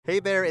Hey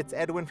there, it's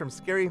Edwin from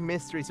Scary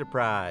Mystery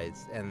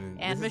Surprise. And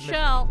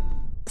Michelle.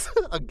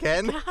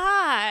 Again?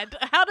 God,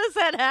 how does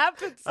that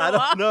happen so I don't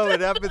often? know, it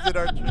happens in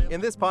our trip.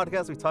 In this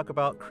podcast, we talk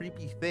about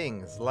creepy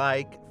things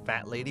like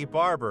Fat Lady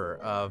Barber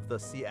of the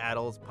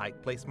Seattle's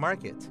Pike Place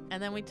Market.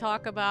 And then we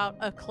talk about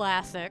a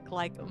classic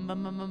like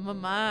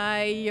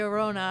My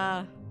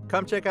Llorona.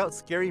 Come check out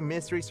Scary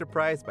Mystery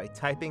Surprise by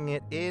typing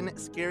it in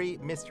Scary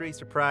Mystery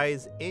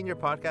Surprise in your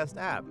podcast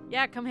app.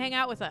 Yeah, come hang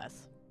out with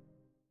us.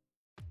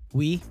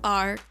 We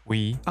are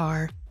Cultivate.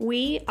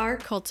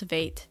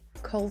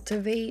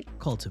 Cultivate.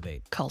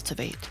 cultivate.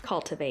 Cultivate.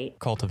 Cultivate.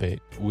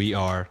 Cultivate. We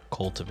are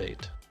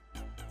Cultivate.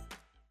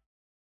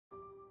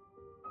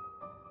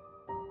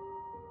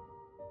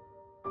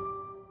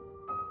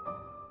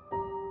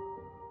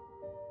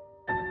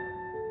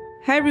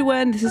 Hi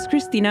everyone, this is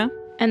Christina.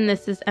 And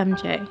this is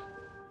MJ.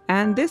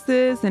 And this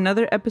is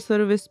another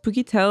episode of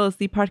Spooky Tales,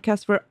 the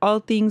podcast for all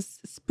things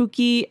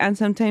spooky and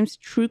sometimes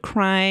true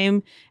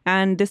crime.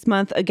 And this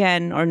month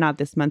again, or not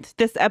this month,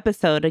 this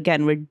episode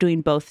again, we're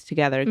doing both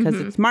together because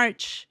it's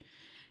March.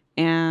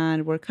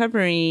 And we're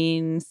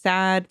covering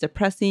sad,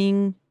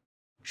 depressing,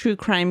 true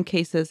crime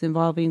cases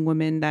involving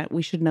women that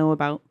we should know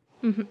about.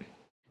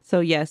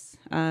 So yes,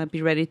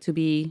 be ready to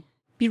be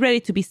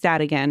sad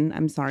again.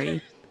 I'm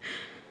sorry.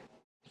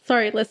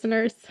 Sorry,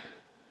 listeners.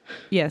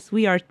 Yes,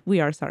 we are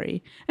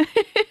sorry.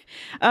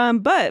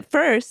 But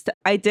first,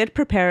 I did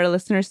prepare a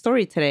listener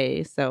story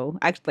today. So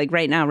actually, like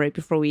right now, right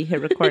before we hit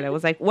record, I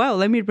was like, well,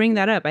 let me bring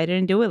that up. I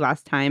didn't do it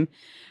last time.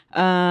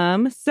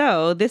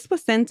 So this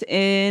was sent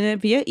in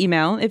via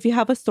email. If you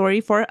have a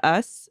story for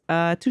us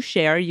to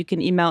share, you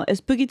can email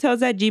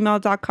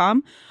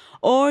spookytales@gmail.com,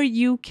 or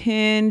you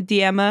can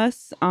DM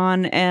us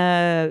on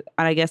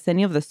I guess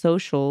any of the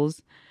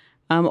socials.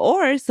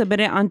 Or submit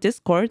it on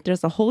Discord.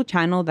 There's a whole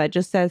channel that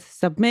just says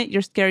submit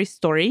your scary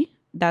story.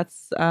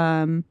 That's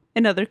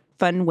another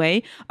fun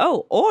way.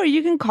 Oh, or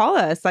you can call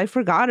us. I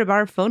forgot about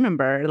our phone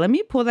number. Let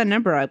me pull that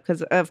number up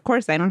because, of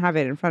course, I don't have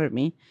it in front of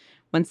me.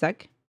 One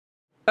sec.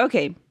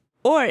 Okay.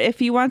 Or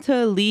if you want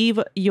to leave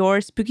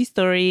your spooky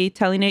story,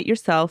 telling it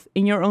yourself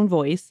in your own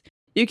voice,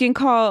 you can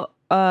call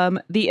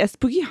the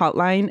Spooky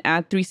Hotline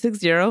at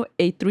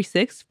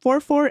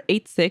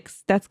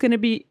 360-836-4486. That's going to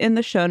be in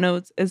the show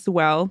notes as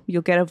well.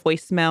 You'll get a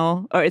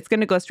voicemail, or it's going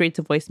to go straight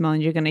to voicemail,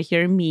 and you're going to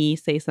hear me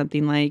say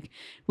something like,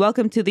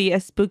 welcome to the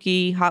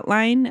Spooky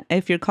Hotline.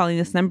 If you're calling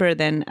this number,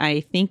 then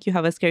I think you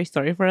have a scary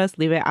story for us.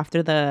 Leave it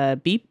after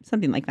the beep,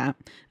 something like that.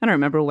 I don't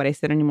remember what I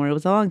said anymore. It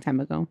was a long time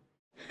ago.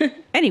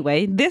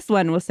 Anyway, this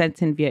one was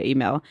sent in via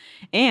email,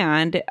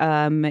 and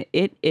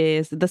it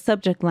is, the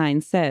subject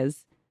line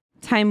says,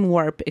 time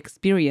warp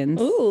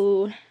experience.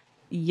 Ooh.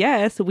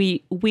 Yes,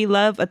 we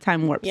love a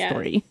time warp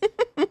story.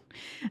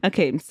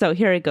 Okay, so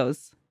here it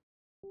goes.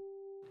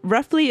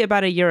 Roughly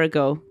about a year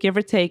ago, give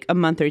or take a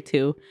month or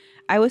two,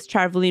 I was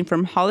traveling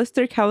from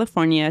Hollister,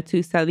 California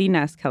to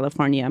Salinas,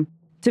 California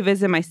to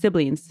visit my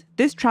siblings.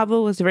 This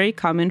travel was very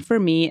common for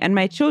me and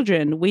my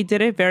children. We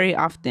did it very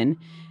often.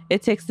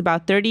 It takes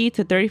about 30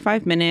 to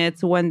 35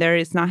 minutes when there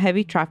is not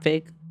heavy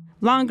traffic,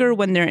 longer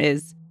when there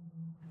is.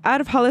 Out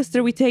of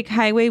Hollister, we take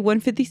Highway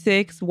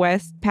 156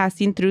 west,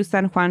 passing through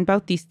San Juan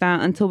Bautista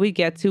until we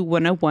get to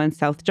 101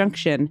 South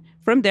Junction.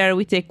 From there,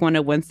 we take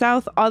 101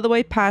 South all the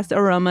way past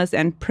Aromas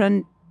and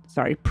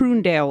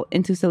Prunedale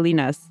into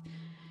Salinas.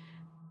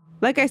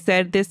 Like I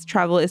said, this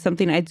travel is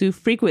something I do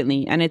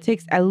frequently, and it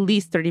takes at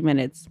least 30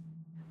 minutes.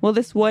 Well,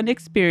 this one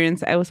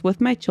experience, I was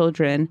with my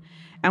children,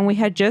 and we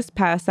had just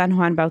passed San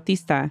Juan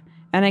Bautista,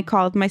 and I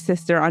called my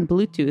sister on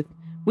Bluetooth.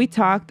 We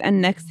talked,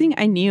 and next thing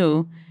I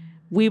knew,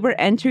 we were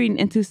entering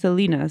into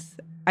Salinas.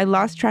 I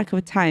lost track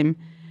of time.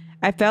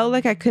 I felt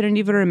like I couldn't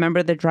even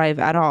remember the drive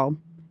at all.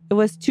 It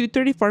was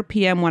 2:34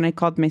 p.m. when I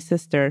called my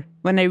sister.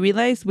 When I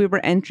realized we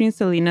were entering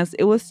Salinas,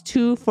 it was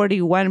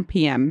 2:41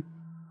 p.m.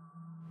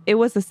 It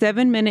was a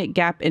 7-minute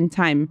gap in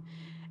time.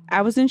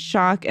 I was in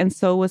shock, and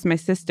so was my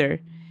sister.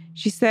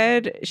 She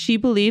said she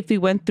believed we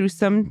went through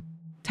some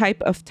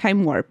type of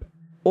time warp,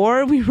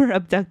 or we were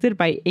abducted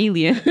by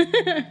aliens.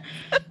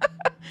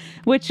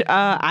 Which,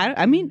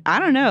 I mean, I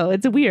don't know.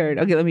 It's weird.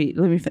 Okay, let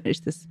me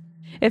finish this.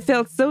 It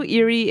felt so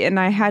eerie and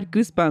I had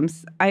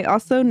goosebumps. I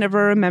also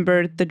never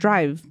remembered the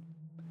drive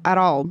at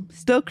all.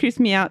 Still creeps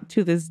me out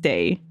to this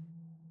day.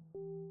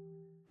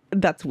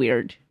 That's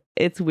weird.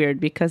 It's weird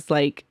because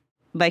like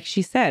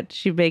she said,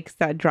 she makes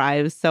that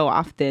drive so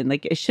often.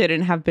 Like it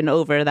shouldn't have been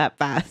over that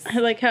fast. I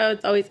like how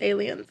it's always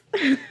aliens.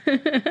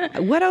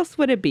 What else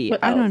would it be?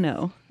 I don't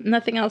know.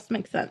 Nothing else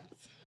makes sense.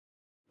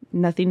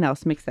 Nothing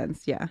else makes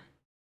sense. Yeah.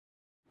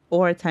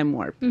 Or a time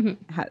warp.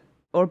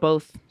 Or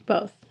both.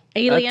 Both.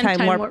 Alien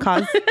time warp.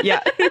 Yeah.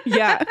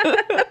 Yeah.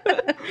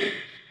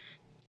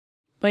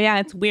 But yeah,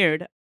 it's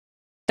weird.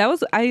 That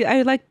was,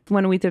 I liked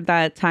when we did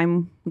that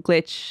time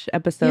glitch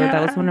episode. Yeah.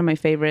 That was one of my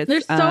favorites. They're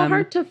so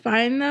hard to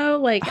find though,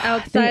 like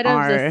outside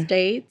of the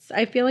States.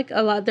 I feel like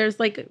a lot, there's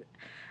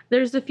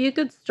a few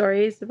good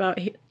stories about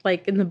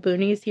like in the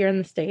boonies here in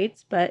the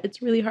States, but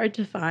it's really hard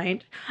to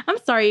find.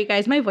 I'm sorry, you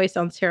guys, my voice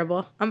sounds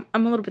terrible. I'm a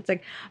little bit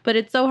sick, but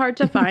it's so hard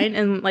to find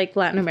in like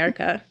Latin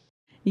America.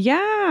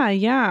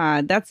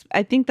 Yeah.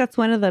 I think that's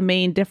one of the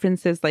main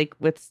differences, like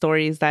with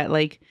stories, that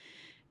like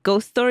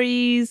ghost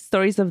stories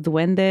of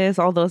duendes,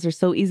 all those are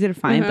so easy to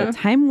find, but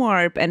time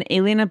warp and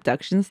alien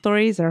abduction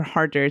stories are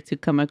harder to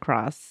come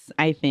across,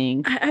 I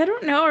think. I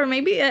don't know, or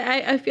maybe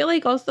I feel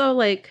like also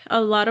like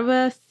a lot of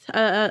us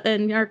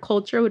in our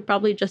culture would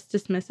probably just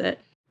dismiss it.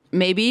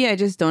 Maybe I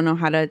just don't know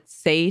how to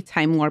say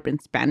time warp in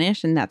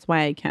Spanish, and that's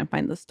why I can't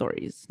find the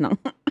stories. No.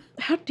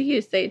 How do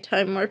you say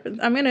time warp?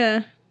 I'm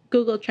gonna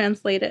Google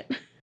translate it.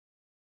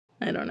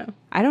 I don't know.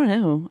 I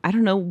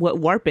don't know what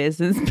warp is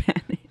in Spanish.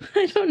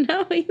 I don't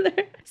know either.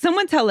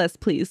 Someone tell us,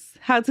 please,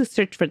 how to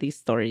search for these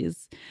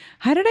stories.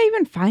 How did I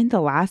even find the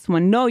last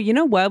one? No, you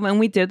know what? When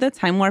we did the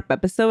time warp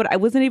episode, I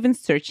wasn't even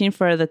searching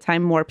for the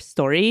time warp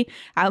story.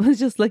 I was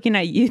just looking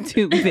at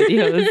YouTube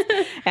videos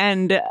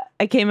and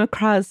I came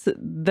across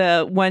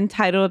the one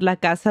titled La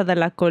Casa de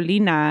la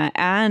Colina.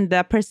 And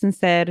that person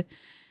said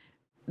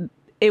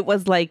it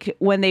was like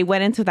when they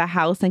went into the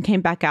house and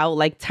came back out,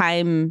 like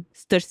time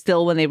stood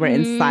still when they were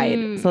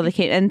inside. So they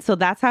came, and so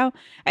that's how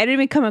I didn't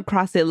even come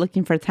across it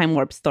looking for time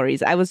warp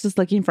stories. I was just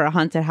looking for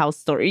haunted house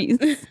stories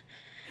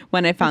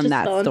when I found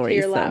that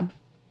story. So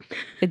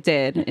it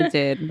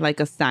did like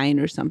a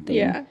sign or something.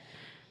 Yeah.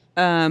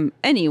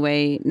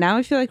 Anyway, now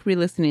I feel like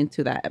re-listening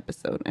to that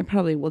episode. I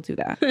probably will do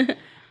that.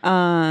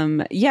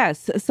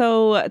 Yes.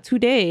 So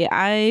today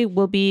I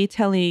will be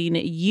telling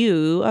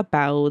you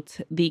about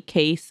the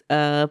case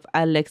of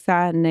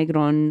Alexa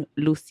Negron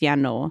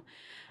Luciano.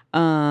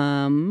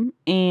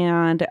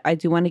 And I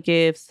do want to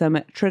give some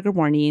trigger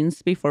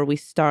warnings before we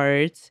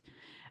start.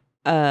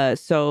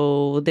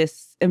 So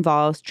this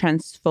involves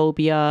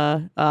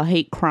transphobia,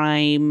 hate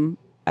crime,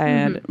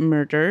 and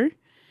murder.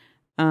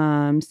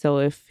 So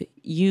if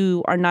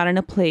you are not in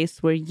a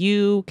place where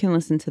you can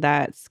listen to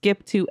that,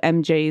 skip to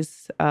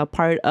MJ's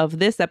part of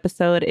this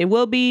episode. It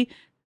will be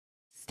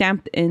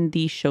stamped in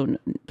the show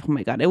notes. Oh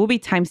my God. It will be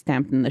time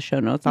stamped in the show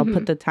notes. I'll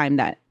put the time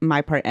that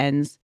my part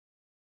ends.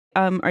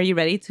 Are you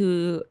ready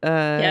to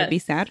be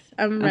sad?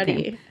 I'm ready.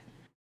 Okay.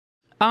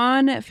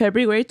 On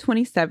February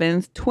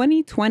 27th,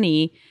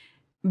 2020,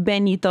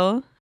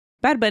 Benito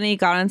Bad Bunny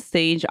got on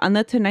stage on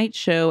The Tonight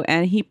Show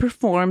and he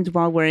performed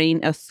while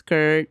wearing a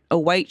skirt, a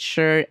white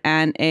shirt,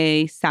 and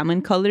a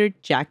salmon-colored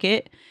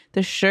jacket.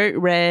 The shirt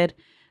read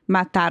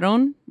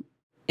Mataron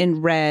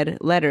in red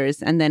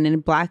letters, and then in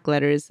black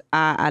letters,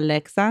 A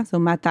Alexa. So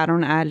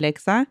Mataron a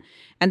Alexa.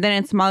 And then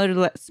in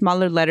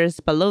smaller letters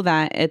below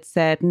that, it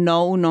said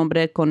No un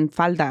hombre con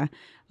falda.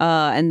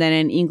 And then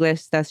in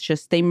English, that's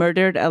just They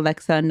murdered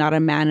Alexa, not a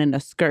man in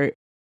a skirt.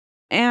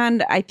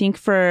 And I think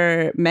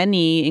for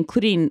many,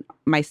 including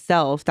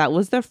myself, that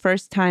was the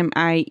first time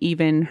I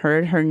even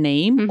heard her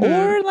name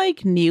or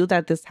like knew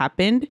that this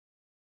happened.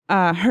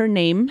 Her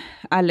name,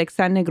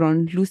 Alexa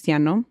Negron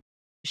Luciano.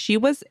 She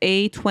was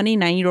a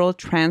 29-year-old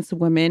trans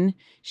woman.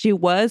 She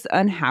was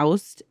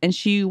unhoused and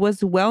she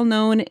was well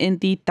known in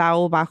the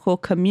Tao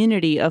Bajo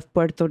community of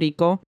Puerto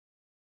Rico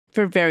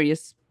for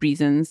various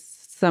reasons,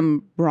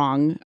 some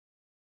wrong.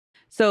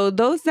 So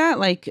those that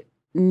like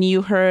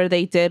knew her,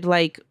 they did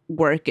like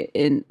work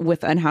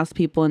with unhoused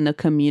people in the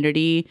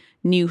community,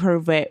 knew her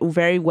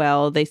very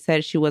well. They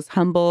said she was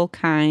humble,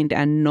 kind,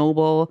 and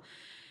noble.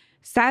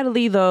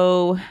 Sadly,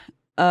 though,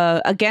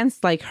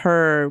 against like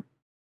her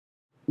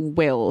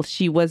will,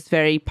 she was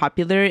very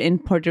popular in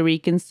Puerto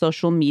Rican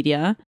social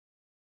media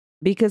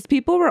because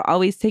people were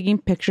always taking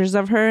pictures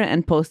of her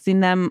and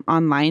posting them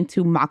online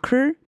to mock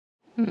her,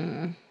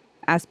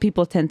 as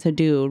people tend to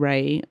do,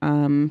 right?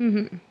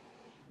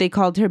 They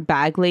called her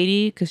Bag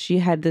Lady because she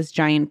had this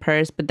giant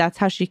purse, but that's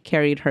how she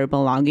carried her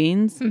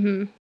belongings.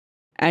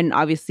 And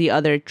obviously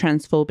other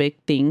transphobic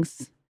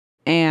things.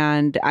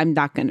 And I'm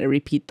not going to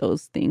repeat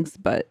those things,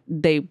 but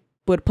they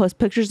would post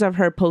pictures of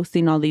her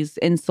posting all these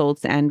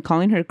insults and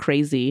calling her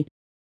crazy.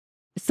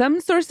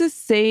 Some sources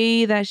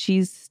say that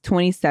she's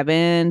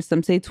 27,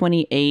 some say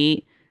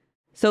 28.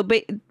 So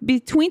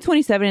between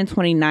 27 and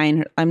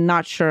 29, I'm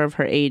not sure of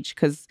her age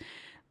because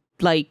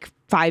like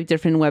 5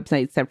 different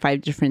websites said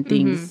 5 different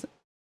things.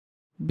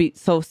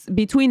 So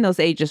between those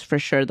ages for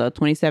sure, though,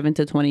 27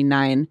 to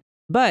 29.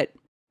 But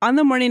on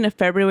the morning of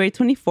February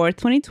 24th,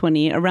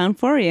 2020, around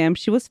 4 a.m.,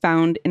 she was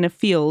found in a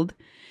field.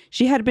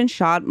 She had been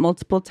shot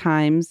multiple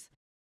times.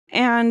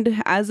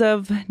 And as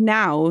of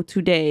now,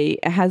 today,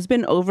 it has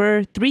been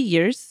over 3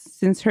 years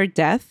since her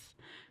death,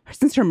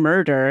 since her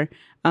murder.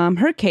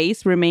 Her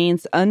case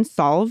remains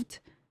unsolved.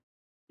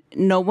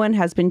 No one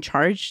has been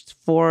charged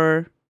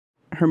for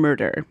her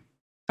murder.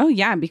 Oh,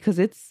 yeah, because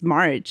it's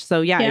March.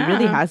 So, yeah, it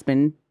really has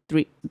been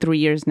 3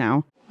 years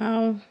now.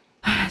 Wow.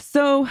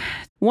 So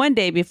one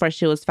day before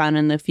she was found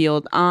in the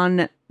field,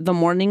 on the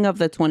morning of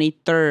the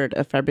 23rd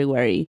of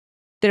February,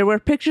 there were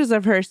pictures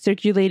of her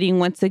circulating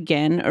once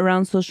again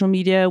around social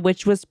media,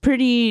 which was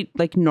pretty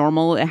like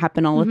normal. It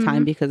happened all the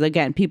time because,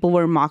 again, people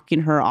were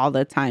mocking her all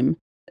the time.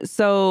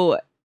 So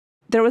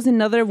there was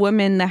another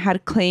woman that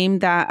had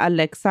claimed that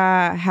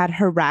Alexa had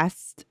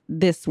harassed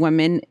this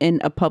woman in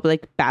a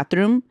public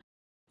bathroom,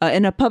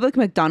 in a public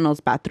McDonald's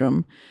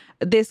bathroom.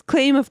 this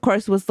claim, of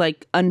course, was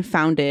like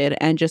unfounded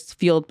and just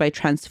fueled by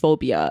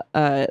transphobia.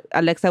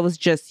 Alexa was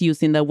just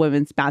using the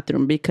women's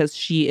bathroom because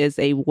she is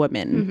a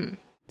woman. Mm-hmm.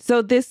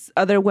 So this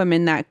other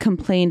woman that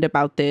complained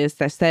about this,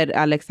 that said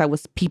Alexa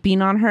was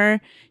peeping on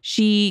her,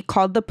 she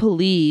called the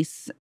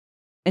police.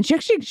 And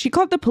she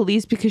called the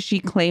police because she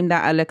claimed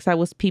that Alexa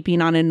was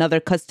peeping on another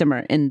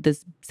customer in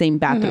this same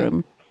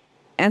bathroom. Mm-hmm.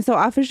 And so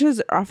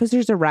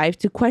officers arrived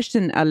to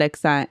question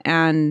Alexa,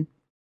 and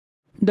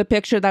the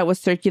picture that was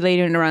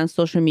circulating around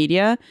social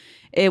media,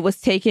 it was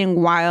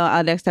taken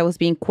while Alexa was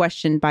being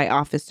questioned by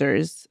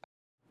officers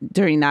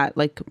during that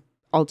like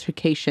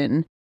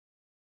altercation.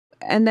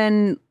 And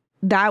then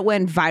that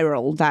went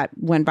viral.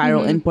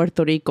 Mm-hmm. In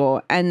Puerto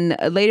Rico. And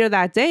later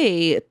that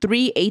day,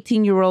 3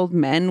 18-year-old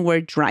men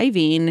were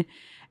driving,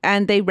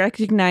 and they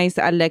recognized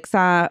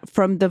Alexa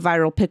from the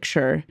viral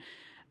picture.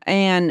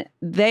 And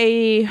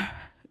they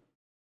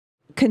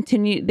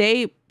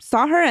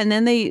saw her, and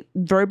then they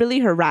verbally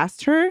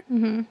harassed her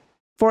mm-hmm.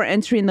 for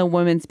entering the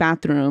women's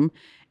bathroom.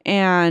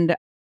 And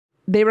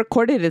they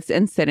recorded this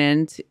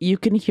incident. You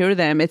can hear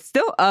them. It's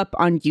still up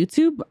on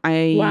YouTube.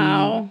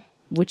 Wow.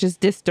 Which is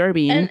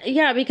disturbing. And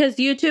yeah, because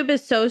YouTube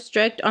is so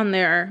strict on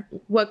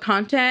what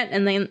content,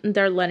 and then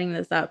they're letting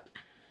this up.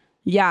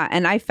 Yeah,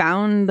 and I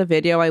found the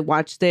video. I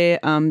watched it.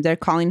 They're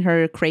calling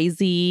her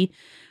crazy,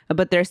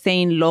 but they're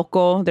saying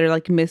loco. They're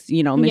like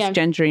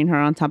misgendering her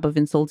on top of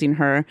insulting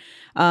her.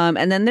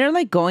 And then they're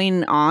like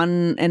going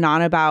on and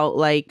on about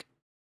like,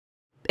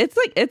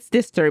 it's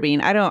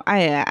disturbing.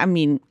 I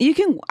mean,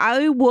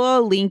 I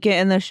will link it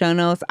in the show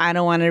notes. I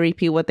don't want to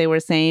repeat what they were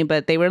saying,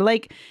 but they were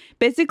like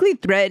basically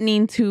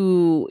threatening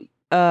to,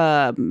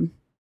 what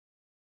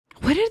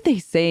did they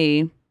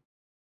say?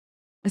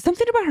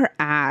 Something about her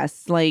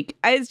ass. Like,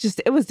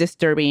 it was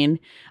disturbing,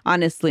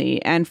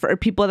 honestly. And for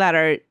people that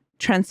are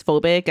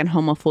transphobic and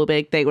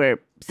homophobic, they were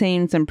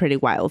saying some pretty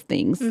wild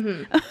things.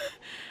 Mm-hmm.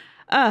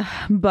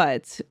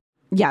 But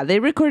yeah, they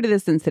recorded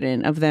this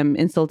incident of them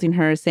insulting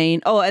her,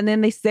 saying, oh, and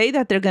then they say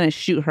that they're going to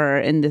shoot her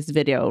in this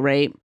video,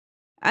 right?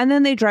 And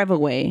then they drive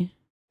away.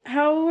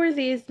 How were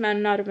these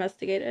men not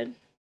investigated?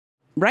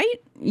 Right?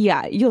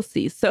 Yeah, you'll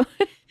see. So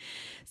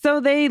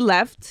they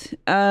left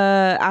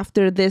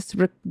after this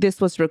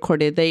was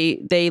recorded.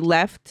 They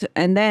left,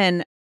 and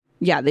then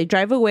they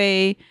drive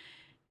away.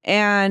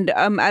 And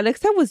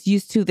Alexa was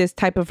used to this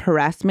type of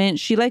harassment.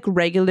 She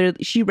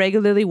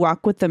regularly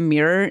walked with a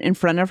mirror in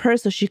front of her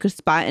so she could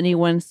spot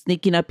anyone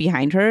sneaking up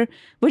behind her,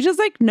 which is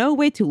like no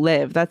way to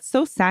live. That's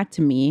so sad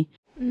to me.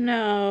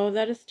 No,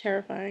 that is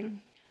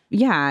terrifying.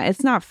 Yeah,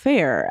 it's not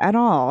fair at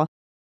all.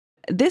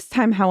 This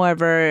time,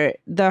 however,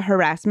 the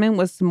harassment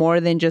was more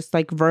than just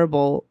like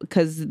verbal,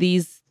 because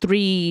these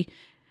three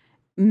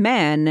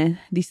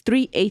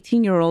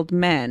 18-year-old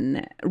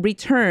men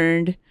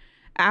returned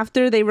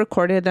after they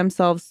recorded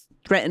themselves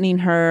threatening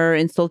her,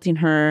 insulting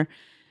her,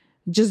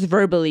 just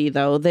verbally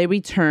though. They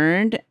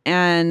returned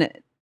and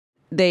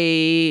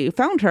they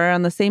found her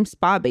on the same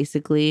spot,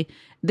 basically.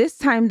 This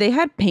time they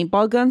had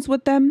paintball guns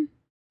with them.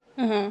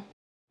 Uh-huh.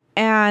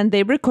 And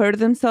they recorded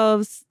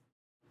themselves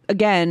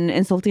again,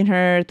 insulting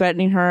her,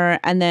 threatening her,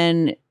 and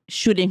then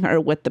shooting her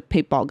with the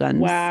paintball guns.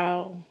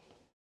 Wow.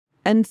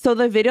 And so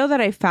the video that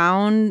I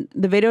found,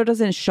 the video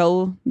doesn't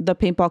show the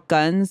paintball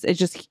guns. It's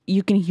just,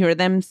 you can hear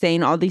them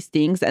saying all these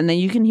things, and then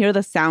you can hear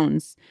the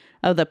sounds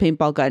of the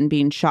paintball gun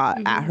being shot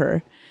at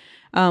her,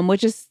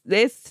 which is,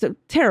 it's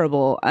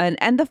terrible.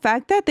 And the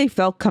fact that they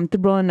felt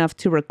comfortable enough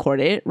to record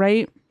it,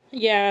 right?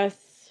 Yes.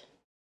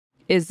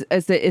 Is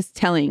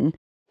telling.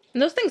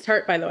 And those things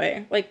hurt, by the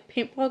way. Like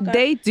paintball guns.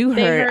 They do hurt.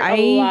 They hurt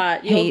a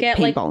lot. You'll hate get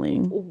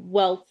paintballing. Like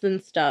welts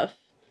and stuff.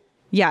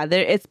 Yeah,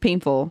 it's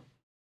painful.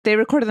 They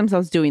recorded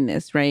themselves doing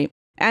this, right?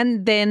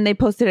 And then they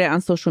posted it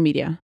on social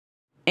media.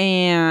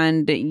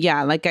 And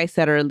yeah, like I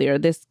said earlier,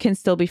 this can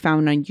still be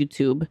found on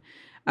YouTube.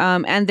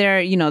 And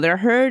they're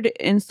heard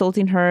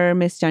insulting her,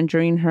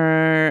 misgendering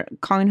her,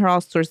 calling her all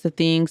sorts of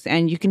things,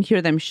 and you can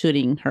hear them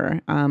shooting her.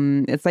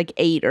 It's like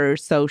 8 or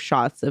so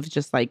shots of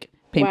just like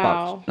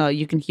paintball. Wow.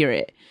 You can hear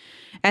it.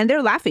 And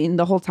they're laughing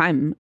the whole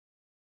time.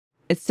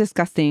 It's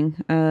disgusting.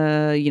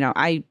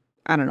 I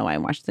don't know why I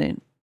watched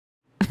it.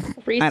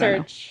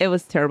 Research. It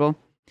was terrible.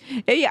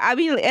 Yeah, I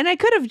mean, and I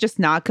could have just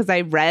not, because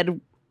I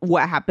read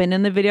what happened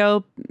in the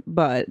video,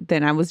 but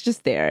then I was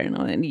just there.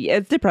 And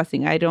it's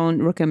depressing. I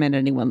don't recommend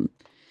anyone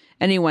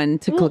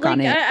to click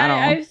on it at all.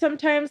 I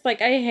sometimes I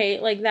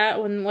hate like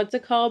that when what's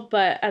it called,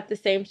 but at the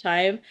same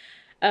time,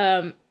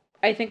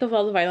 I think of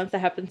all the violence that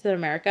happens in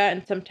America,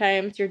 and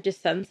sometimes you're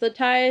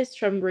desensitized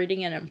from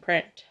reading it in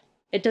print.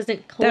 It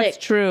doesn't click. That's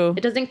true.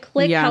 It doesn't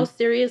click how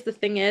serious the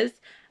thing is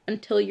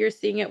until you're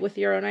seeing it with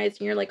your own eyes,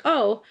 and you're like,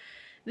 oh,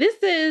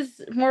 this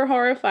is more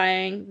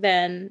horrifying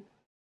than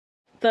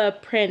the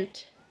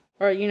print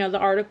or, the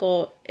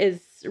article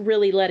is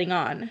really letting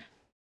on.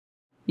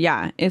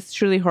 Yeah, it's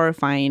truly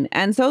horrifying.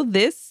 And so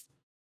this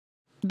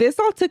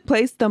all took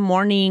place the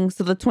morning,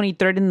 so the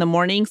 23rd in the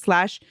morning /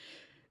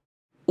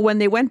 when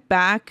they went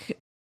back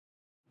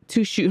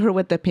to shoot her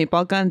with the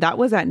paintball gun, that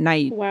was at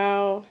night.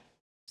 Wow.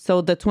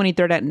 So the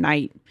 23rd at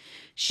night.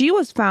 She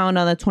was found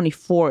on the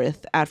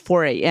 24th at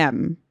 4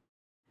 a.m.,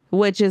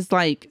 which is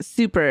like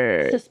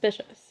super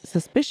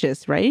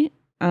suspicious, right?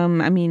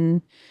 I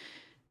mean,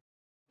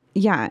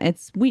 yeah,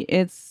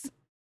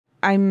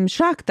 I'm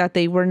shocked that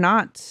they were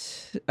not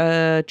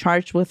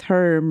charged with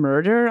her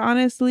murder,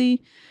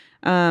 honestly.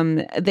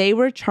 They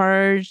were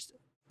charged.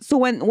 So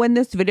when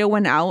this video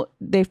went out,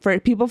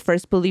 people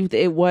first believed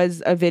it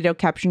was a video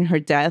capturing her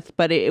death,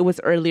 but it was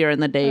earlier in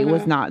the day. It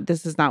was not.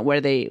 This is not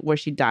where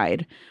she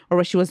died or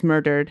where she was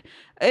murdered.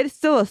 It's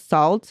still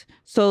assault.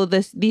 So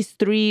these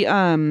three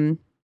men,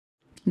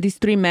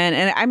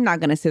 and I'm not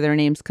gonna say their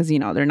names because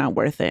they're not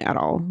worth it at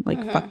all.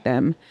 Like fuck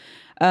them.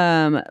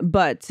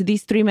 But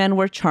these three men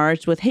were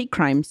charged with hate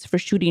crimes for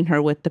shooting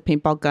her with the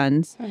paintball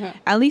guns.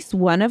 At least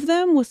one of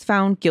them was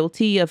found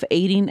guilty of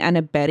aiding and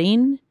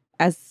abetting,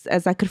 as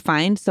I could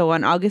find. So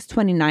on August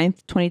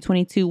 29th,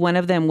 2022, one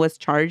of them was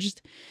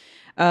charged.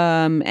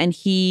 And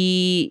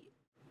he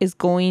is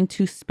going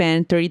to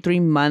spend 33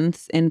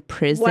 months in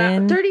prison.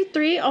 Wow,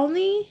 33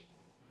 only?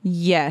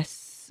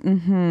 Yes.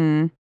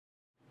 Mm-hmm.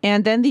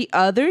 And then the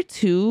other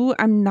two,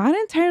 I'm not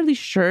entirely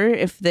sure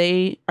if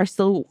they are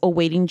still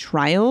awaiting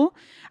trial.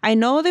 I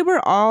know they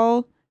were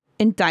all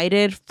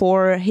indicted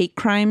for hate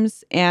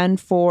crimes and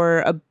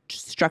for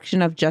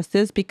obstruction of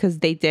justice because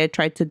they did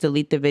try to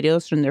delete the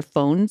videos from their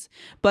phones,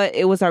 but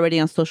it was already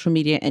on social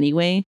media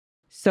anyway.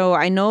 So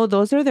I know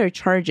those are their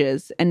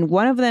charges. And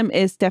one of them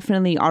is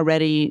definitely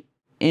already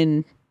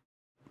in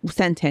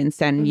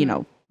sentence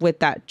and, with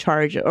that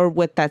charge or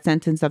with that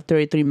sentence of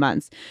 33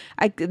 months.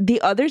 The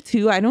other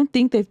two, I don't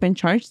think they've been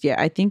charged yet.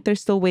 I think they're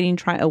still awaiting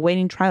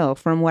trial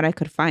from what I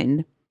could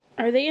find.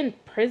 Are they in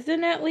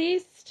prison at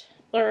least?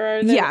 Or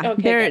are they... Yeah,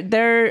 okay,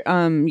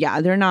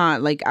 they're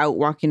not like out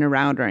walking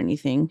around or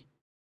anything.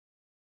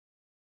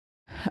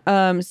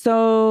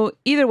 So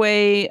either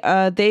way,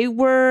 they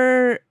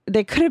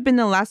could have been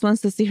the last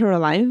ones to see her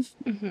alive.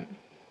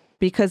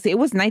 Because it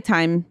was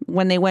nighttime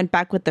when they went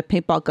back with the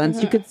paintball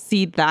guns. You could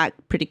see that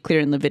pretty clear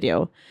in the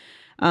video.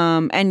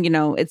 And,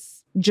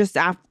 it's just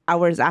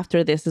hours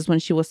after this is when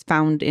she was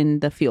found in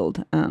the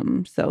field.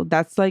 So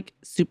that's like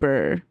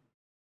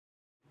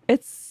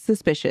it's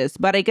suspicious.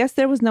 But I guess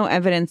there was no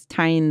evidence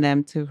tying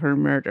them to her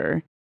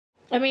murder.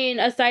 I mean,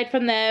 aside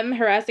from them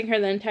harassing her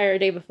the entire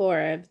day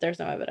before, there's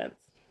no evidence.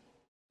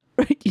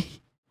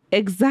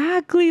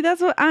 Exactly.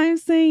 That's what I'm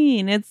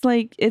saying. It's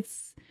like,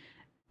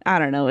 I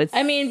don't know.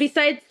 I mean,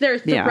 besides their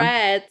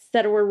threats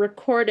that were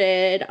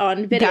recorded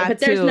on video, but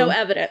there's no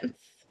evidence.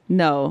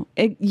 No.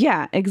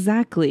 Yeah,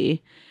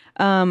 exactly.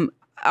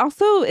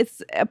 Also,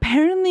 it's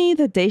apparently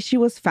the day she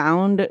was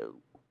found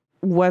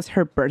was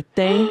her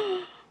birthday,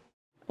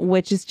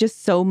 which is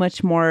just so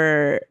much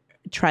more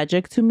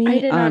tragic to me. I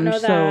did not know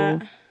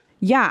that.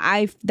 Yeah,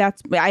 I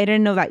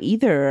didn't know that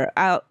either.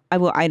 I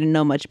didn't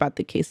know much about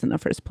the case in the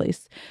first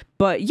place.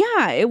 But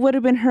yeah, it would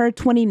have been her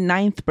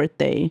 29th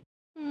birthday.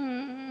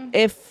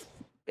 If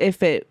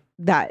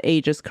that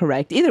age is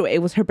correct. Either way,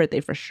 it was her birthday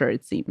for sure,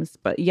 it seems.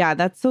 But yeah,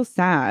 that's so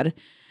sad.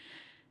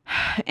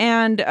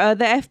 And the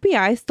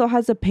FBI still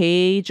has a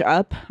page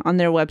up on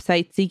their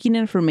website seeking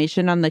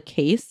information on the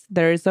case.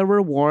 There's a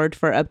reward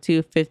for up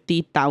to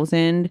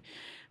 $50,000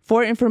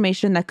 for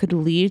information that could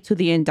lead to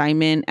the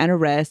indictment and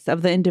arrest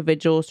of the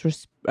individuals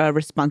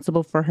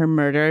responsible for her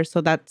murder.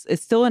 So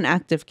it's still an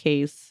active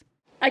case.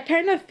 I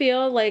kind of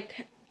feel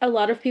like a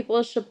lot of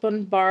people should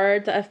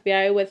bombard the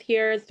FBI with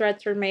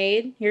threats were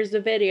made. Here's a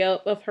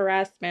video of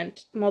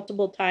harassment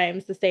multiple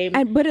times, the same.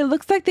 But it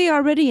looks like they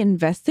already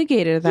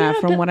investigated that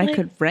from what I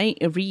could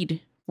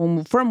read.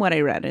 From what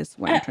I read is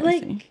what I'm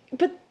trying to say.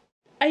 But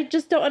I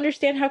just don't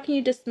understand. How can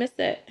you dismiss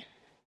it?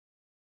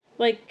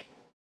 Like,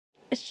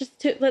 it's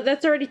just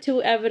that's already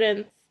too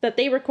evidence that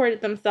they recorded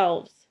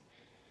themselves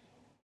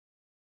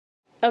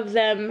of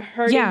them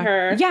hurting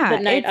her the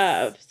night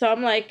of. So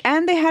I'm like...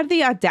 And they had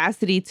the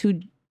audacity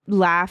to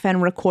laugh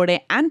and record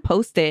it and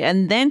post it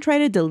and then try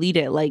to delete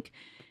it. Like,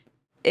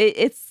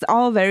 it's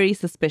all very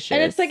suspicious.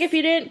 And it's like, if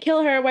you didn't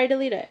kill her, why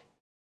delete it?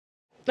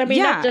 I mean,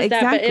 not just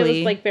that, but it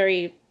was like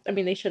very... I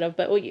mean, they should have,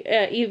 but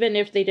even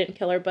if they didn't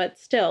kill her, but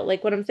still,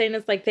 like, what I'm saying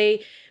is, like,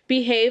 they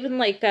behave in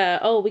like,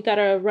 we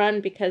gotta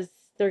run because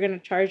they're gonna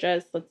charge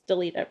us. Let's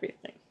delete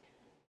everything.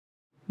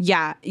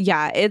 Yeah,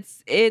 it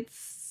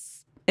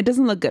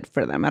doesn't look good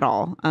for them at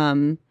all.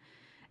 And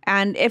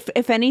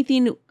if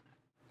anything,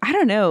 I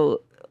don't know.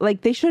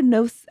 Like, they should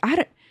know.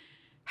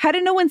 How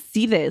did no one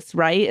see this?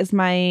 Right? Is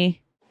my.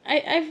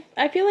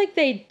 I feel like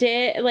they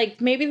did.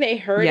 Like, maybe they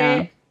heard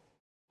it,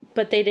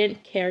 but they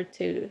didn't care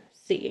to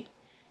see.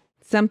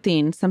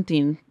 Something.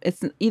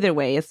 It's either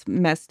way. It's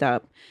messed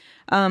up.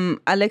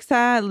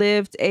 Alexa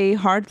lived a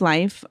hard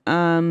life.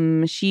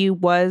 She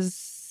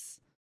was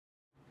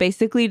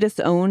basically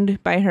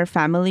disowned by her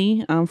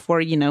family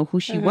for, who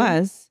she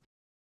was.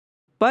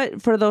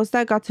 But for those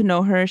that got to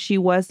know her, she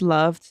was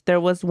loved. There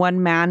was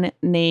one man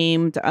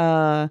named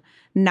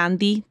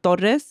Nandi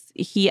Torres.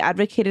 He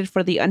advocated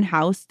for the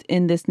unhoused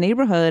in this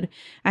neighborhood.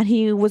 And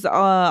he was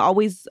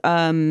always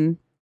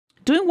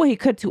doing what he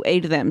could to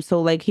aid them.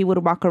 So like he would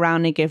walk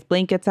around and give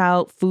blankets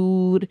out,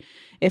 food.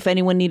 If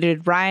anyone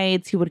needed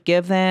rides, he would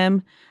give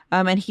them.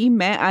 And he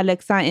met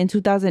Alexa in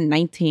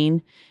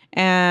 2019.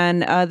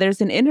 And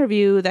there's an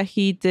interview that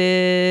he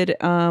did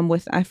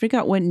with, I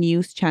forgot what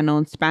news channel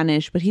in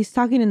Spanish, but he's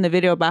talking in the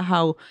video about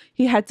how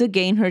he had to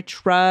gain her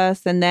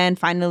trust. And then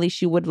finally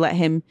she would let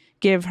him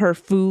give her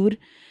food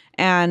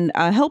and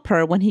help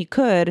her when he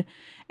could.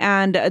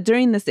 And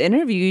during this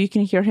interview, you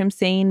can hear him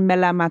saying, me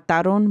la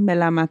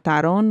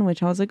mataron,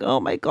 which I was like, oh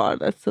my God,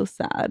 that's so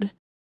sad.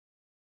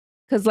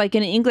 Because like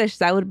in English,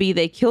 that would be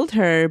they killed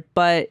her,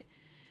 but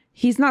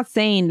he's not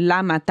saying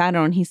la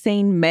mataron. He's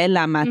saying me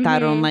la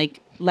mataron,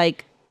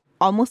 like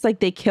almost like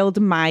they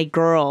killed my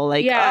girl.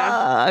 Like,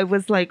 I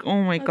was like,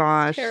 oh my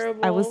gosh.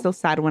 Terrible. I was so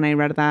sad when I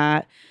read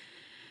that.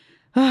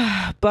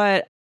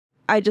 But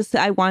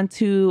I want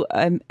to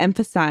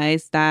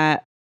emphasize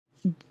that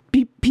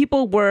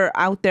people were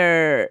out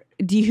there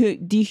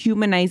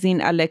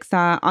dehumanizing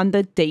Alexa on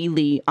the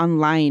daily,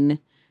 online,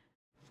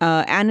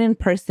 and in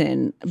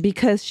person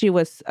because she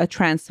was a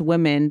trans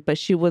woman, but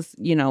she was,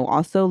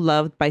 also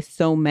loved by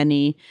so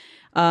many.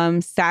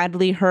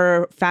 Sadly,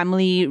 her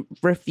family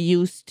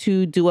refused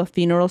to do a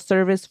funeral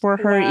service for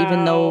her,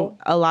 even though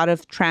a lot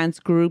of trans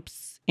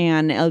groups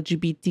and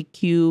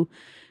LGBTQ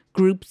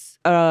groups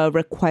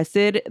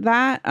requested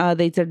that.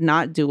 They did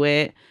not do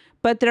it.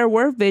 But there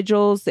were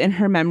vigils in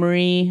her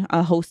memory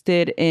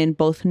hosted in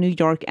both New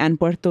York and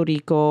Puerto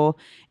Rico.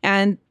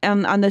 And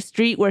on the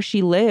street where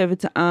she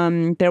lived,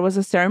 there was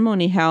a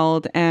ceremony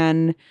held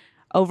and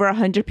over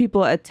 100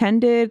 people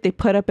attended. They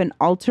put up an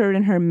altar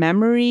in her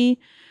memory.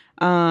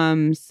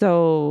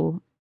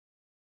 So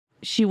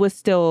she was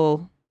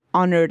still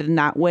honored in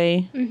that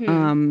way.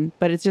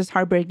 But it's just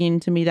heartbreaking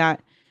to me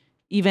that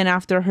even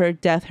after her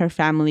death, her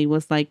family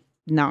was like,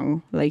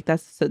 no, like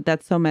that's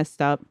so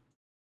messed up.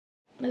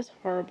 It's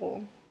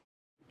horrible.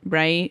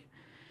 Right.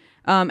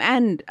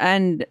 And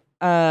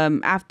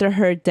after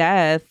her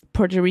death,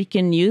 Puerto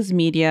Rican news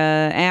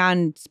media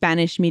and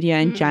Spanish media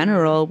in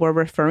general were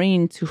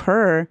referring to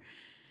her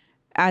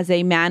as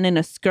a man in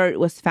a skirt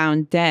was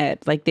found dead.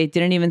 Like they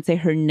didn't even say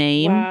her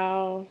name.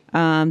 Wow.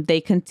 They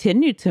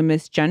continued to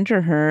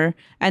misgender her.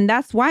 And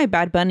that's why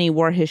Bad Bunny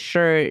wore his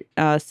shirt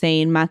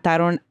saying,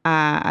 mataron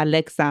a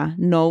Alexa,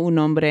 no un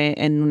hombre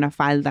en una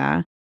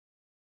falda.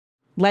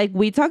 Like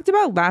we talked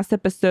about last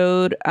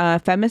episode,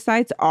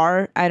 femicides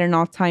are at an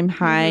all-time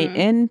high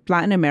in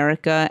Latin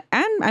America.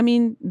 And I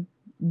mean,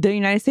 the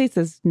United States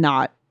is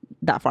not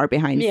that far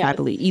behind,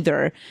 sadly,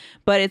 either.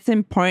 But it's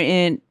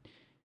important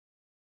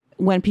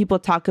when people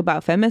talk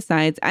about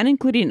femicides, and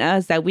including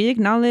us, that we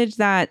acknowledge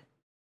that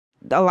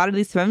a lot of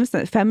these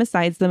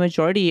femicides, the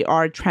majority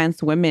are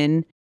trans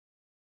women,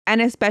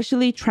 and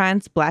especially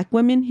trans Black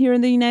women here in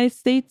the United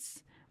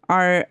States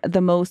are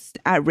the most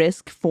at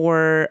risk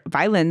for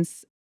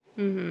violence.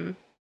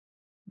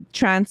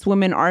 Trans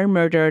women are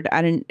murdered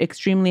at an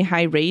extremely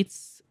high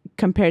rates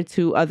compared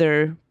to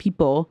other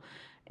people.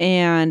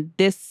 And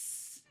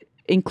this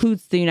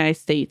includes the United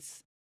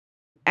States.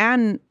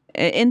 And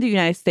in the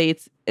United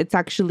States, it's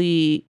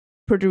actually,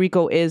 Puerto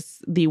Rico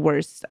is the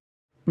worst.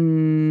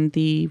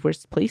 The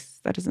worst place?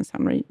 That doesn't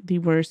sound right. The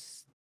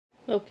worst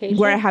location.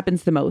 Where it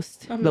happens the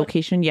most.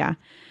 Location, yeah.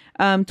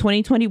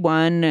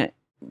 2021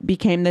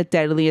 became the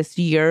deadliest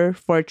year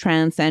for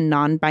trans and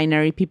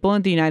non-binary people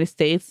in the United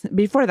States.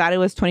 Before that, it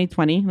was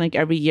 2020. Like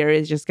every year,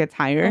 it just gets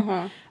higher.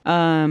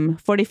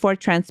 44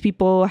 trans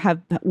people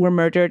were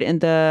murdered in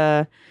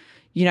the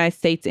United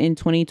States in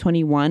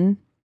 2021.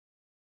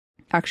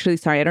 Actually,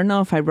 sorry, I don't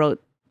know if I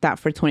wrote that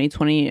for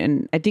 2020,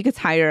 and I think it's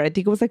higher. I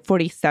think it was like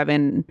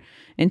 47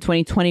 in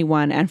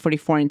 2021 and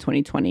 44 in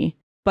 2020.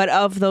 But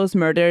of those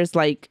murders,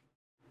 like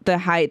the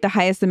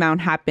highest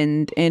amount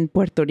happened in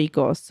Puerto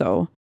Rico.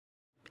 So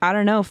I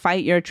don't know,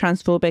 fight your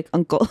transphobic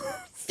uncles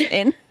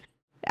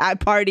at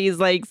parties.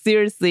 Like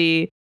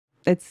seriously,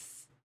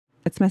 it's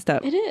messed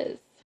up. It is.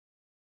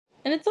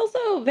 And it's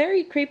also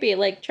very creepy.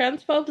 Like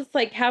transphobes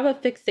like have a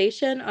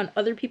fixation on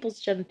other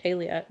people's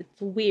genitalia.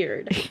 It's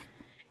weird.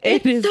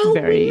 It's so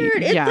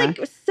weird. It's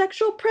like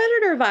sexual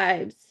predator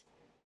vibes.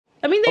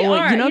 I mean, they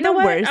are. You know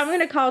what? Worst? I'm going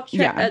to call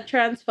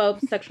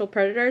transphobes sexual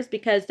predators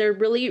because they're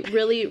really,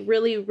 really,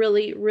 really,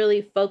 really,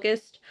 really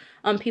focused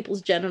on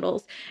people's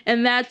genitals.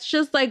 And that's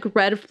just like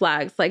red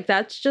flags. Like,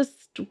 that's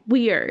just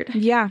weird.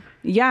 Yeah.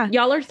 Yeah.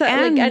 Y'all are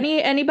like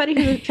anybody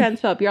who's a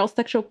transphobe, you're all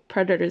sexual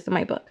predators in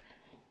my book.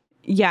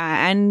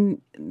 Yeah.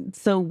 And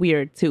so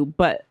weird too.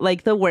 But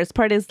like the worst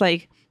part is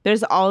like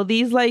there's all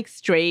these like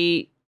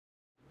straight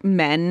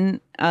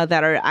men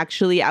that are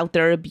actually out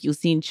there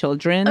abusing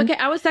children. Okay,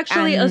 I was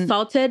sexually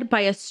assaulted by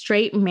a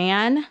straight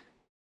man,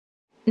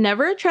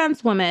 never a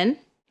trans woman,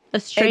 a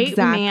straight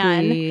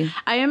man.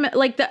 I am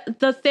like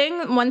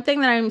one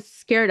thing that I'm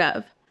scared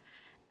of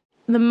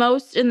the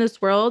most in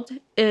this world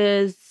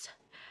is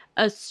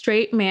a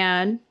straight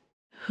man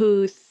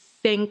who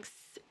thinks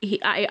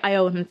I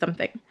owe him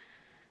something.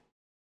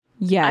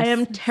 Yes, I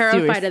am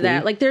terrified of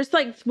that. Like there's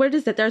like, what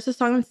is it? There's a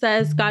song that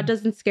says, God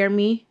doesn't scare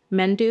me,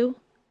 men do.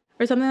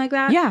 Or something like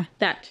that? Yeah.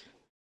 That.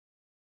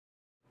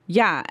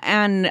 Yeah,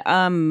 and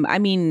I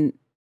mean,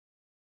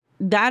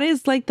 that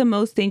is like the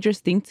most dangerous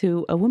thing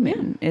to a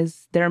woman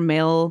is their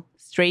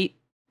straight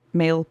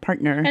male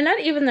partner. And not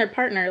even their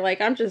partner. Like,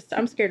 I'm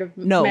scared of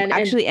no, men.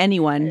 Actually,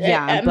 anyone.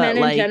 Yeah, but men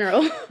like, in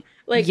general.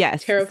 Like,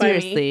 yes, terrify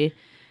seriously. me.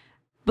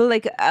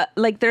 But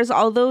like there's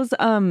all those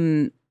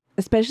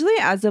especially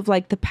as of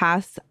like the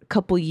past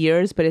couple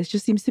years, but it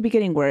just seems to be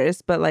getting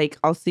worse. But like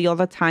I'll see all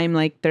the time,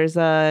 like there's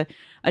a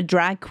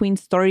drag queen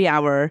story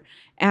hour,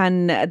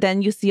 and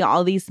then you see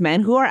all these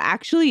men who are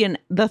actually in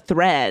the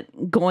thread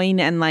going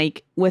and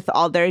like with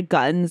all their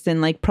guns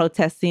and like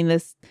protesting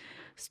this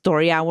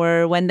story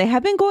hour when they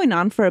have been going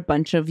on for a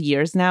bunch of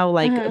years now.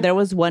 Like there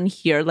was one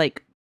here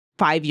like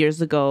 5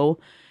 years ago.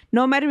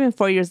 No, it might have been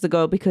 4 years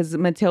ago because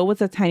Mateo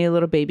was a tiny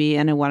little baby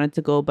and I wanted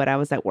to go, but I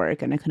was at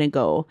work and I couldn't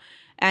go.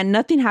 And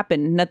nothing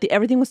happened.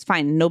 Everything was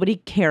fine. Nobody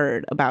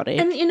cared about it.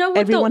 And you know what?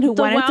 Everyone who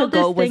wanted to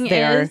go was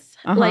there.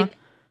 Like,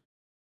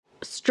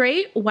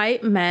 straight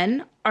white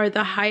men are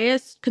the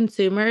highest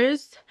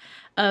consumers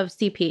of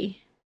CP.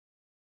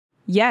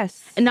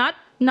 Yes. And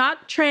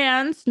not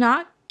trans,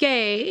 not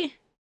gay,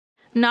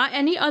 not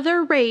any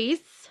other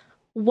race.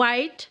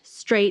 White,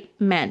 straight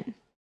men.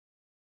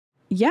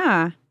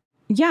 Yeah.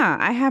 Yeah,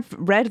 I have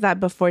read that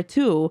before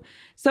too.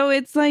 So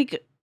it's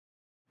like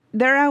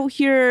they're out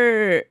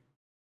here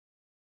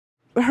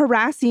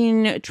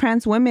harassing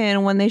trans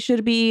women when they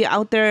should be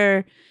out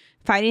there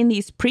fighting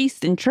these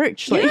priests in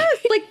church. Like,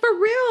 yes, like for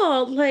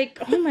real. Like,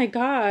 oh my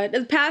God.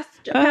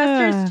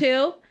 Pastors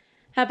too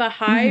have a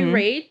high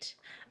rate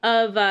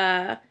of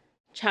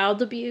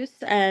child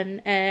abuse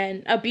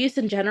and abuse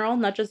in general,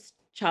 not just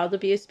child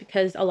abuse,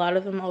 because a lot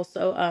of them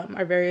also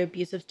are very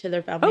abusive to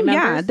their family members.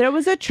 Yeah, there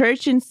was a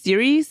church in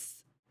Ceres,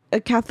 a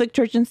Catholic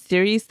church in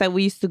Ceres that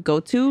we used to go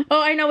to.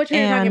 Oh, I know what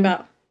you're talking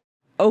about.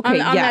 Okay,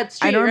 on that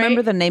street, I don't remember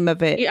right? the name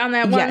of it. Yeah, on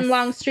that one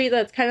long street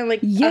that's kind of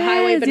like a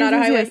highway, but not a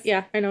highway. Yes.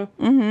 Yeah, I know.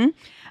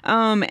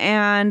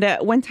 And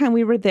one time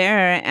we were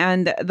there,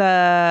 and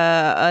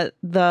the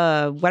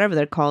whatever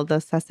they're called,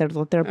 the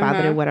sacerdote or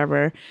padre,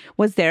 whatever,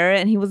 was there,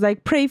 and he was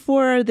like, "Pray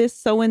for this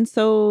so and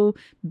so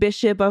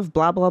bishop of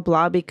blah blah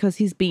blah because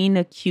he's being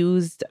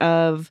accused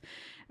of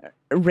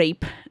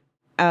rape."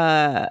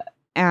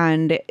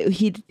 And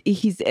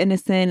he's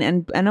innocent,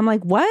 and I'm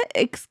like, what?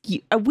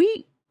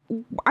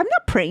 I'm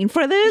not praying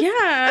for this.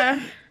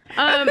 Yeah.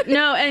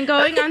 No, and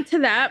going on to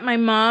that, my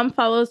mom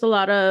follows a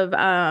lot of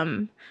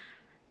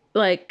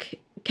like,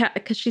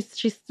 because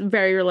she's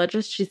very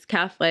religious. She's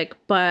Catholic,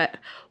 but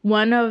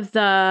one of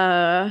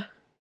the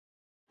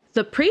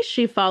priests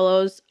she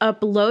follows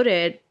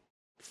uploaded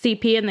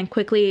CP and then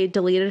quickly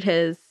deleted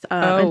his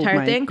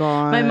entire thing.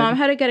 God. My mom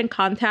had to get in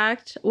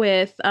contact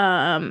with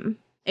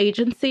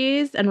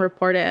agencies and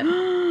report it.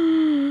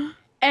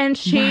 And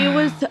she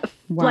was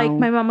like,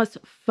 my mom was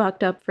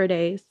fucked up for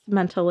days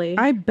mentally.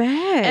 I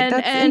bet.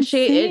 And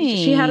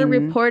she had to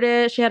report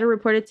it. She had to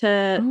report it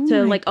to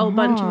like a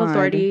bunch of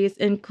authorities,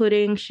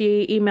 including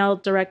she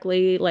emailed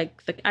directly.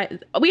 Like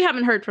we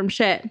haven't heard from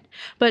shit,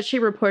 but she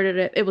reported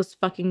it. It was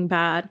fucking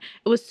bad.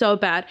 It was so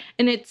bad.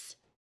 And it's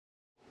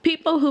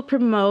people who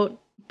promote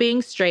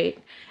being straight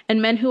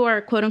and men who are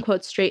quote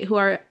unquote straight who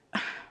are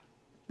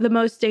the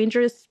most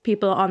dangerous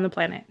people on the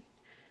planet.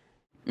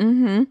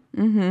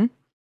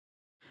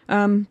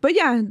 But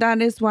yeah,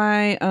 that is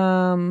why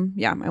I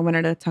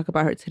wanted to talk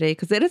about her today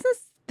because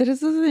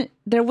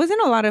there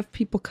wasn't a lot of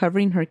people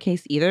covering her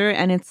case either,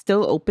 and it's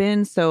still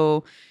open.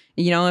 So,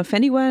 if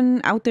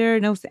anyone out there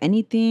knows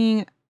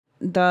anything,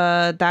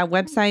 that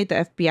website,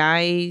 the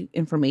FBI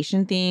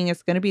information thing,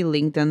 is going to be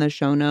linked in the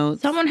show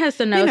notes. Someone has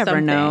to know you never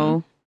something.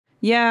 know.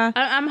 Yeah.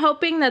 I'm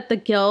hoping that the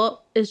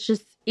guilt is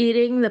just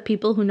eating the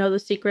people who know the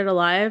secret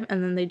alive,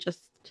 and then they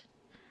just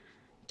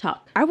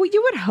talk.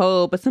 You would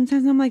hope, but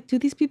sometimes I'm like, do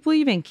these people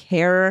even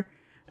care?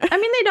 I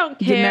mean, they don't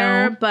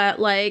care, but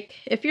like,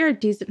 if you're a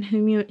decent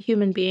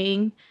human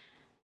being,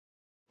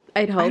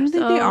 I'd hope so. I don't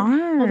think they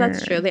are. Well,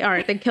 that's true. They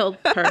aren't. They killed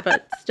her,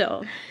 but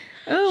still.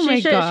 Oh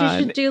my God.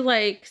 She should do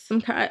like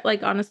some kind,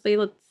 like, honestly,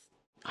 let's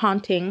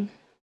haunting.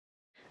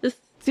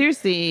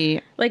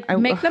 Seriously. Like,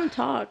 make them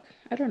talk.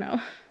 I don't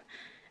know.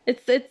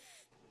 It's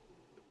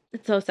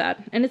so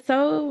sad. And it's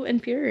so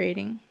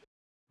infuriating.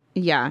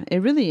 Yeah, it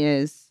really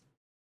is.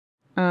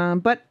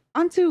 But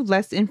onto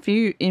less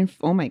infuriating.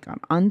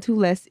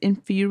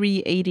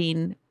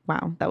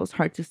 Wow, that was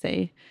hard to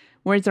say.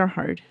 Words are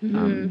hard.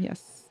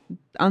 Yes.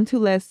 Onto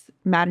less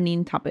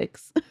maddening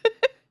topics.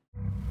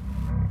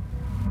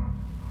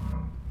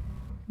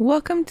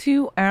 Welcome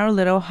to our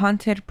little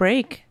haunted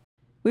break.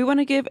 We want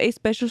to give a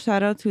special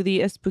shout out to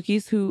the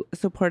Spookies who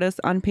support us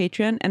on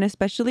Patreon, and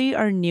especially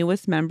our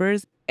newest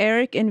members,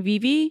 Eric and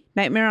Vivi,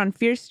 Nightmare on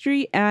Fear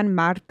Street, and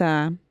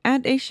Marta.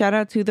 And a shout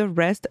out to the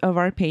rest of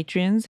our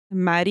patrons,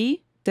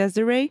 Mari,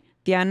 Desiree,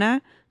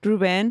 Diana,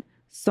 Ruben,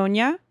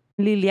 Sonia,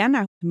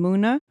 Liliana,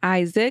 Muna,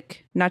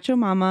 Isaac, Nacho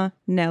Mama,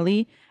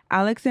 Nelly,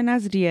 Alex and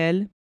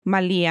Azriel,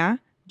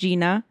 Malia,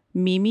 Gina,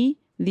 Mimi,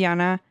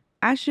 Diana,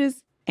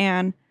 Ashes,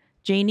 Anne,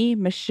 Janie,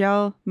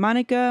 Michelle,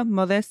 Monica,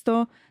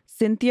 Modesto,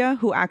 Cynthia,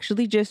 who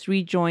actually just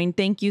rejoined.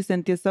 Thank you,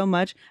 Cynthia, so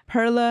much.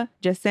 Perla,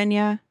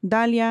 Jasenia,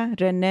 Dalia,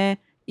 Renee,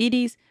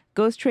 Edis,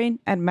 Ghost Train,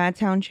 and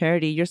Madtown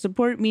Charity. Your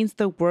support means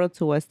the world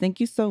to us. Thank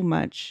you so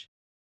much.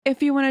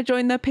 If you want to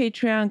join the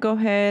Patreon, go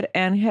ahead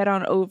and head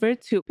on over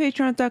to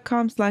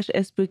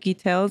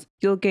patreon.com/spookytales.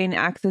 You'll gain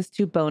access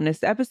to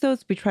bonus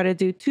episodes. We try to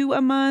do 2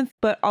 a month,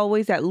 but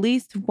always at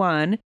least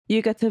 1.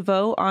 You get to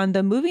vote on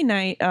the movie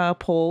night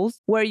polls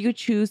where you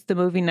choose the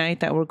movie night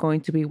that we're going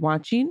to be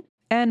watching,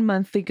 and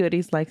monthly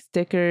goodies like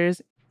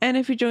stickers. And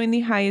if you join the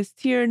highest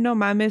tier, no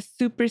mames,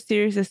 super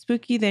serious as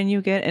spooky, then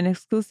you get an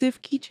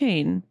exclusive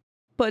keychain.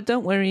 But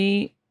don't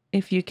worry.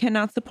 If you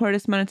cannot support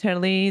us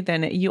monetarily,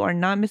 then you are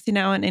not missing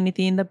out on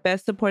anything. The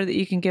best support that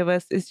you can give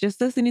us is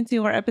just listening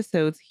to our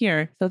episodes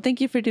here. So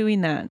thank you for doing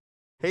that.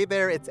 Hey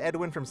there, it's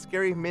Edwin from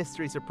Scary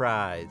Mystery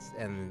Surprise.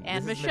 And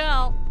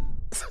Michelle.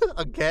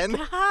 Again?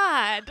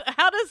 God,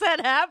 how does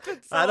that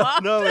happen so I don't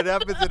often? know. It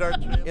happens in our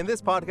trip. In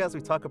this podcast,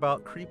 we talk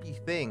about creepy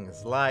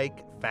things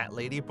like Fat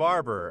Lady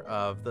Barber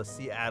of the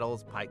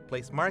Seattle's Pike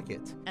Place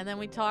Market. And then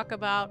we talk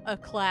about a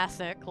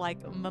classic like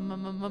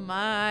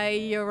My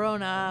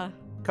Llorona.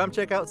 Come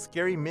check out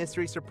Scary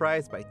Mystery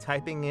Surprise by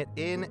typing it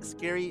in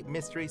Scary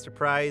Mystery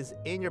Surprise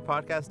in your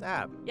podcast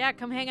app. Yeah,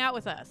 come hang out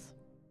with us.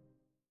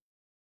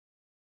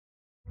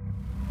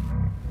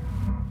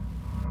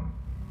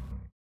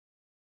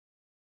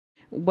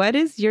 What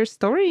is your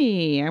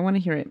story? I want to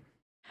hear it.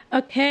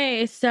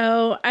 Okay,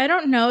 so I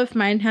don't know if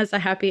mine has a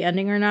happy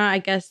ending or not. I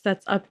guess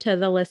that's up to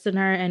the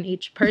listener and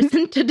each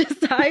person to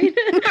decide.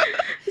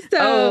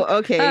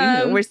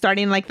 Okay. We're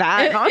starting like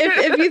that.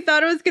 If you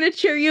thought it was going to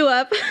cheer you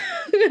up,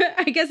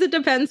 I guess it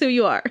depends who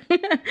you are.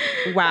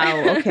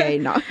 Wow. Okay.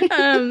 No.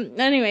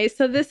 Anyway,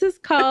 so this is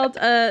called,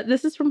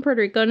 this is from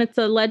Puerto Rico, and it's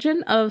a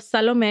legend of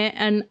Salome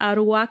and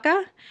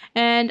Aruaca.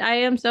 And I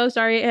am so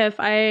sorry if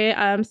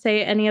I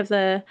say any of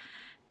the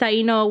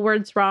Taino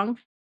words wrong.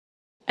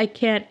 I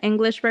can't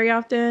English very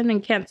often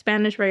and can't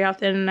Spanish very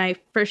often, and I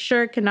for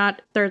sure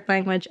cannot third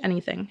language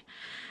anything.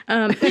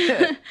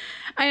 I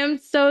am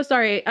so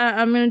sorry.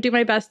 I'm going to do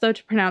my best, though,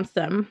 to pronounce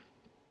them.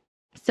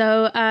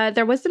 So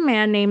there was a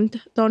man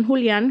named Don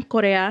Julian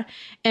Correa,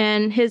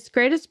 and his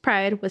greatest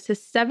pride was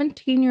his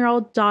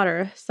 17-year-old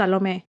daughter,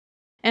 Salome.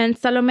 And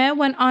Salome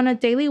went on a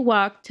daily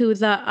walk to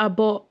the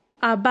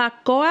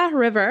Abacoa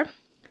River.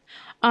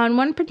 On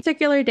one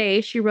particular day,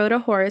 she rode a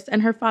horse,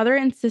 and her father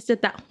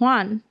insisted that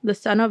Juan, the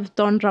son of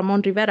Don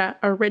Ramon Rivera,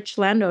 a rich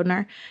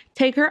landowner,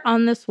 take her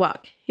on this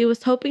walk. He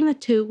was hoping the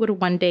two would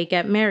one day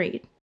get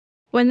married.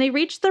 When they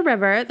reached the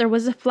river, there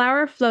was a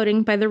flower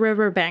floating by the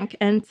riverbank,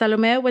 and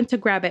Salome went to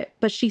grab it,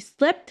 but she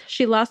slipped,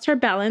 she lost her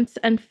balance,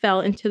 and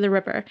fell into the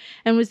river,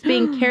 and was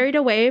being carried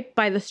away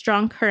by the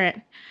strong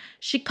current.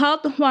 She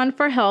called Juan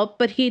for help,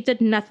 but he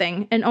did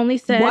nothing, and only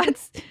said...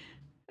 What?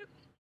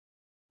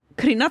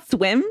 Could he not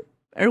swim?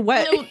 Or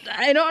what? No,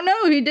 I don't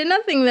know. He did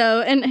nothing,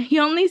 though. And he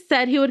only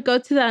said he would go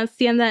to the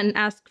hacienda and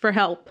ask for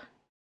help.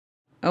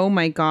 Oh,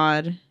 my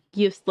God.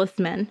 Useless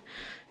men.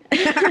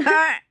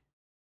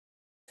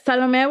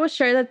 Salome was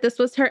sure that this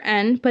was her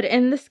end, but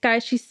in the sky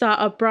she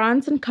saw a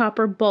bronze and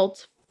copper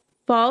bolt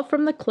fall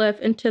from the cliff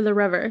into the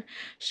river.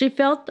 She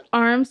felt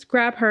arms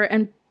grab her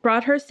and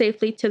brought her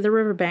safely to the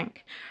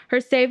riverbank. Her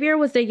savior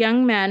was a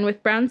young man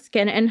with brown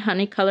skin and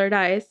honey-colored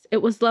eyes.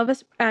 It was love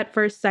at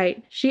first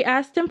sight. She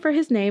asked him for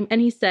his name,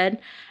 and he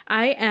said,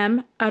 I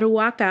am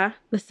Aruaca,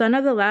 the son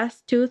of the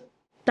last 2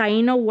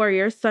 Taino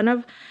warriors, son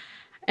of...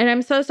 And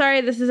I'm so sorry,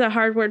 this is a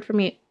hard word for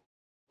me.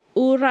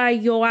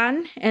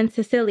 Urayoan and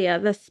Cecilia,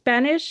 the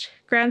Spanish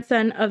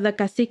grandson of the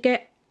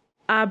cacique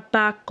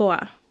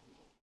Abacoa.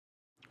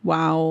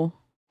 Wow.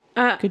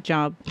 Good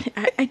job.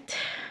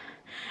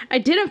 I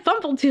didn't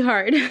fumble too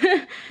hard.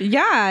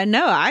 Yeah,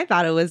 no, I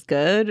thought it was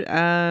good.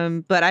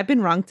 But I've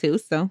been wrong too,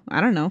 so I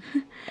don't know.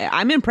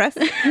 I'm impressed.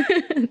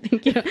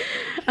 Thank you.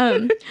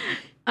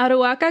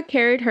 Aruaca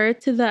carried her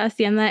to the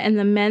hacienda, and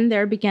the men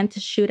there began to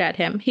shoot at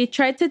him. He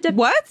tried to...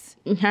 What?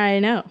 I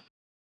know.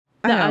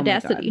 The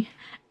audacity.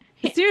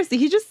 Seriously,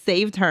 he just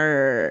saved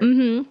her.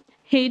 Mm-hmm.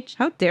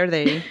 How dare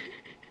they?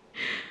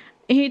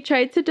 He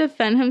tried to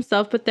defend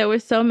himself, but there were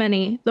so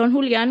many. Don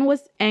Julian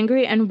was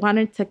angry and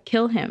wanted to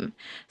kill him.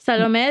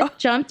 Salome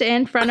jumped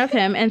in front of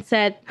him and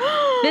said,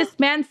 This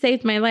man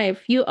saved my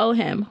life. You owe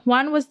him.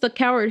 Juan was the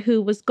coward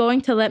who was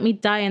going to let me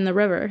die in the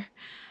river.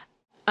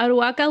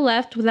 Aruaca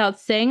left without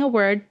saying a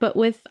word, but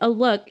with a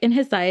look in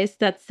his eyes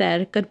that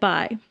said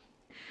goodbye.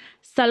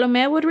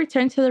 Salome would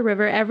return to the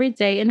river every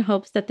day in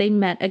hopes that they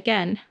met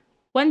again.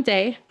 One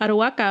day,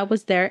 Aruaca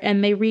was there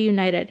and they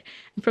reunited.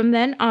 From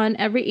then on,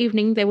 every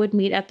evening they would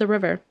meet at the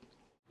river.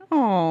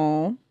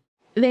 Oh.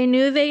 They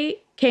knew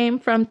they came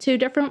from 2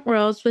 different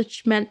worlds,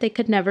 which meant they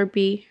could never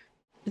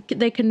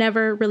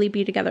really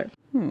be together.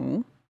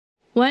 Oh.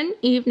 One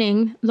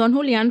evening, Don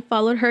Julian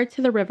followed her to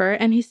the river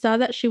and he saw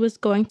that she was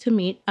going to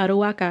meet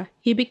Aruaca.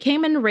 He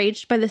became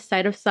enraged by the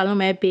sight of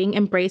Salome being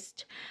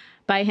embraced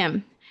by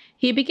him.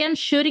 He began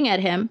shooting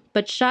at him,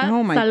 but shot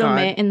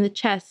Salome in the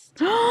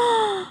chest.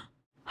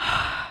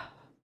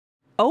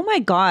 Oh my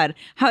God.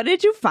 How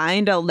did you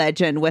find a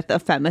legend with a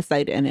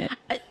femicide in it?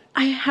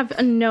 I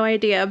have no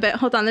idea, but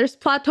hold on. There's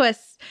plot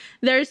twists.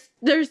 There's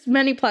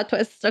many plot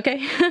twists.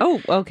 Okay. Oh,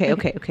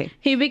 okay.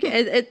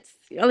 It's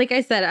like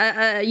I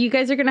said. You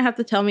guys are gonna have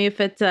to tell me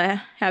if it's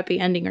a happy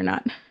ending or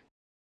not.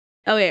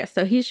 Oh yeah.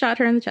 So he shot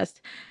her in the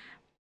chest.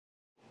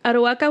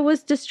 Aruaca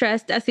was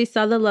distressed as he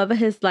saw the love of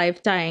his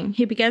life dying.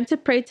 He began to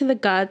pray to the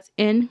gods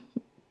in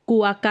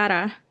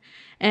Guacara,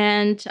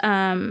 and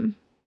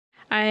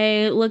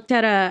I looked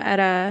at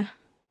a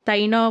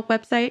Taino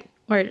website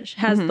where it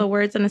has the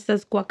words and it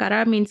says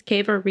Guacara means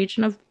cave or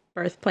region of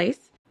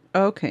birthplace.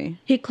 Okay.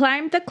 He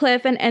climbed the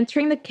cliff and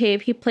entering the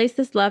cave, he placed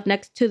his love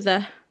next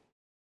to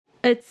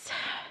it's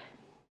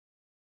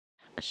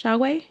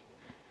Shawe?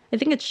 I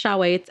think it's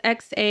Shawe. It's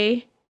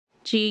Xaguey.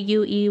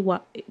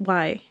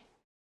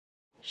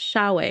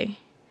 Shawe.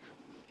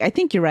 I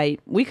think you're right.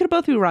 We could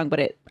both be wrong,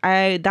 but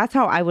that's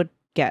how I would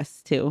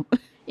guess too.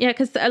 Yeah,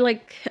 because the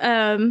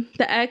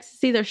X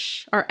is either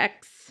sh or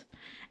X.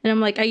 And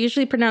I'm like, I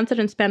usually pronounce it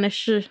in Spanish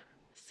sh,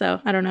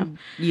 so I don't know.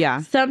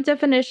 Yeah. Some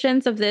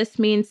definitions of this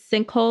means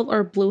sinkhole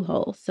or blue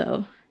hole.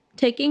 So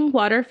taking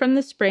water from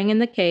the spring in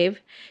the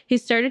cave, he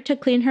started to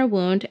clean her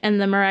wound and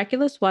the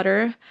miraculous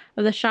water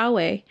of the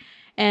Shawe.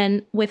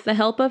 And with the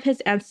help of his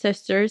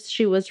ancestors,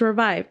 she was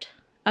revived.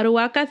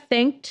 Aruaca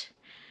thanked...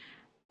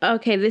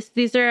 Okay,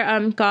 these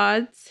are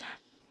gods,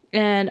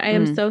 and I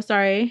am so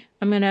sorry.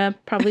 I'm going to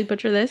probably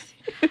butcher this.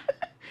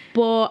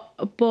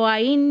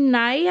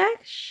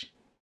 Boainayash?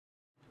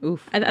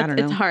 Oof, I don't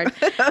know. It's hard.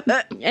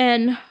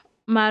 And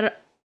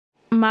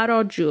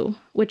Maroju,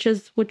 which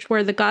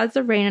were the gods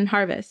of rain and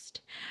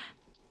harvest.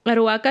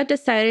 Aruaca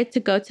decided to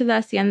go to the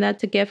hacienda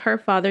to give her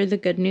father the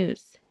good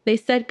news. They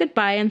said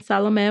goodbye and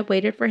Salome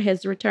waited for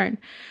his return.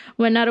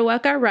 When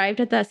Aruaca arrived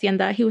at the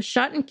hacienda, he was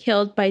shot and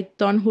killed by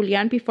Don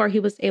Julian before he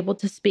was able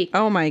to speak.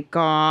 Oh my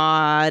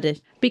God.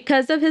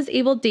 Because of his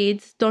evil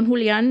deeds, Don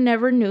Julian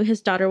never knew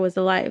his daughter was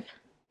alive.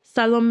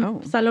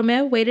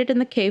 Salome waited in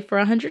the cave for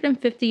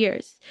 150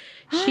 years.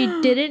 She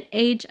didn't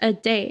age a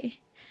day.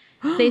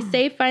 They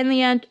say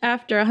finally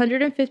after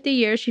 150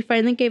 years, she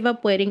finally gave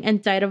up waiting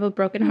and died of a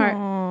broken heart.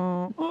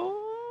 Oh.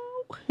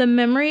 The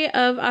memory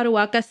of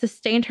Aruaca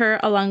sustained her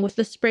along with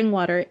the spring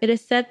water. It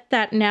is said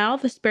that now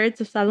the spirits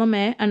of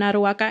Salome and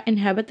Aruaca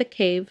inhabit the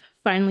cave,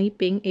 finally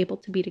being able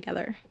to be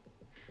together.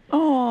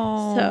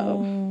 Oh.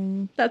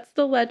 So that's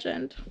the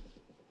legend.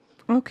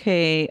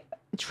 Okay.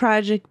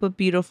 Tragic but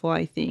beautiful,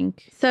 I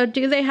think. So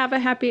do they have a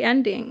happy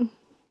ending?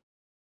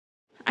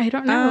 I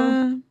don't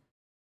know.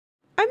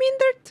 I mean,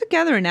 they're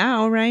together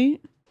now,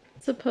 right?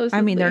 Supposedly.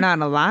 I mean, they're not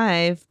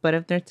alive, but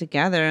if they're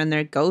together and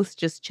their ghosts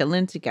just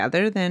chilling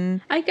together,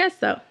 then... I guess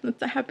so.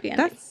 That's a happy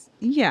ending.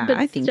 But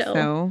I think still.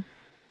 so.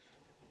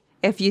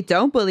 If you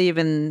don't believe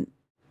in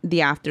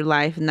the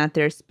afterlife and that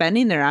they're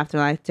spending their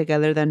afterlife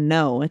together, then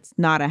no, it's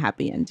not a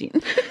happy ending.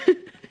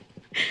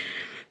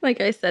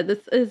 Like I said,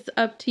 this is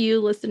up to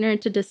you, listener,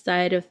 to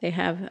decide if they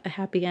have a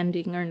happy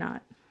ending or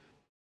not.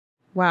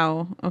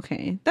 Wow.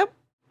 Okay. That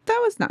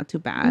was not too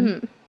bad.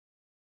 Mm-hmm.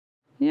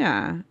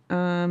 Yeah.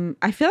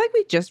 I feel like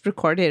we just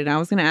recorded and I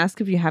was going to ask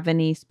if you have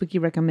any spooky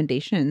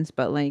recommendations,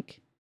 but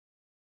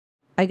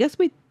I guess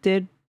we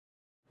did.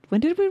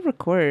 When did we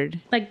record?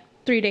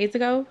 3 days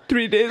ago.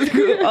 3 days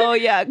ago. Oh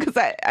yeah. Cause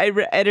I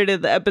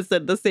edited the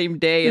episode the same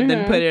day and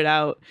then put it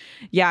out.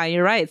 Yeah,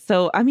 you're right.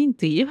 So, I mean,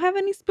 do you have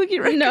any spooky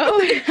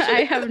recommendations? No,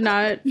 I have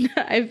not.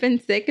 I've been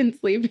sick and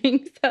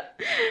sleeping. So.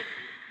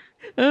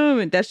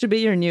 Oh, that should be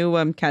your new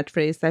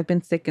catchphrase. I've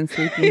been sick and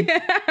sleeping.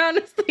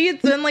 Honestly,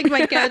 it's been my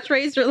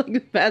catchphrase for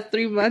the past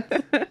 3 months.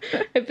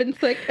 I've been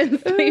sick and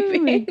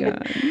sleeping. Oh my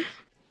God.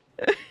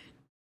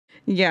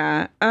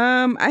 Yeah.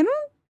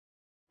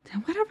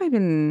 What have I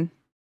been?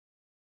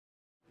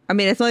 I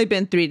mean, it's only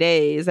been 3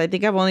 days. I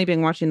think I've only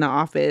been watching The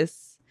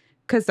Office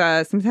because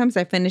sometimes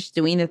I finish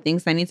doing the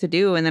things I need to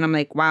do and then I'm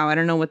like, wow, I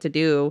don't know what to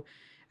do.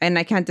 And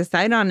I can't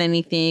decide on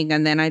anything.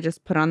 And then I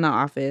just put on The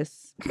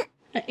Office.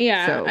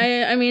 Yeah, so.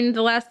 I mean,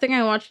 the last thing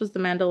I watched was The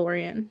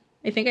Mandalorian.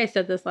 I think I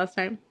said this last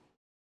time.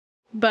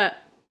 But,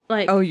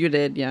 oh, you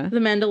did, yeah. The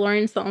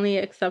Mandalorian's the only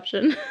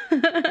exception.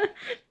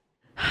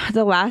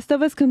 The Last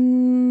of Us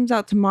comes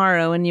out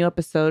tomorrow, a new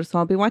episode, so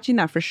I'll be watching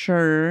that for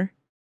sure.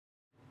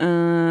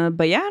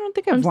 But yeah, I don't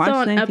think I've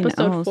watched anything else. I'm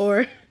still on episode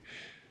 4.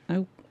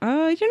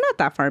 You're not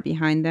that far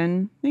behind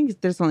then. I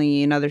think there's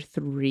only another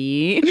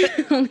 3.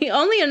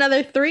 only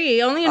another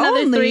 3. Only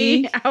another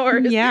 3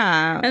 hours.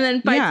 Yeah. And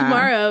then by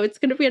tomorrow, it's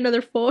going to be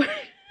another 4.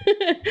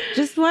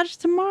 Just watch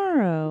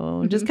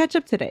tomorrow. Mm-hmm. Just catch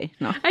up today.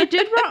 No. I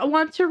did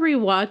want to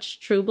rewatch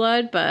True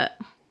Blood, but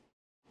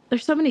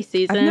there's so many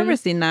seasons. I've never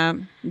seen that.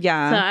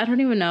 Yeah. So I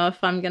don't even know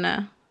if I'm going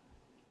to.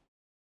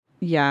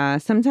 Yeah,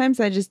 sometimes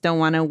I just don't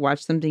want to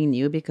watch something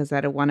new because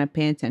I don't want to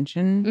pay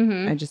attention.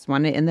 Mm-hmm. I just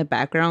want it in the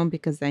background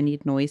because I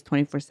need noise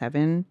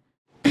 24/7.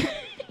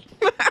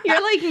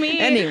 You're like me.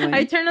 Anyway.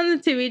 I turn on the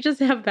TV just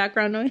to have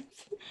background noise.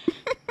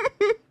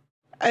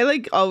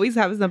 I always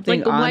have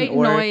something on. White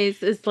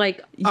noise is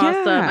awesome.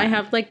 Yeah. I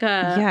have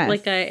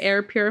a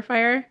air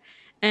purifier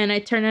and I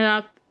turn it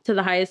up to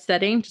the highest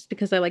setting just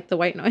because I like the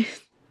white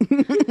noise.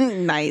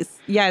 Nice.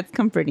 Yeah, it's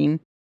comforting.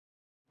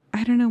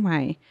 I don't know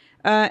why.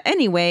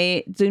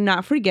 Anyway, do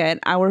not forget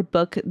our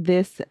book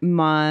this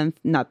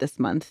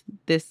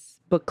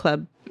book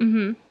club.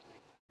 Mm-hmm.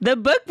 The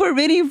book we're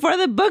reading for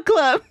the book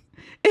club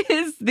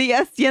is The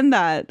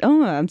Hacienda.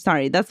 Oh, I'm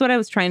sorry. That's what I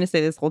was trying to say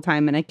this whole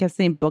time, and I kept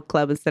saying book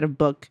club instead of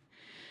book.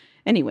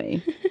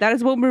 Anyway, that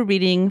is what we're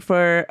reading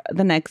for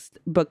the next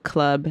book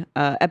club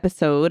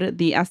episode,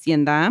 The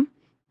Hacienda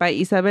by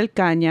Isabel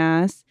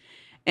Cañas.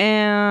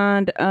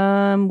 And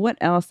what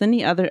else?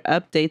 Any other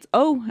updates?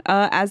 Oh,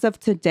 as of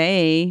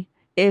today,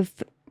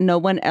 if no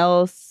one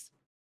else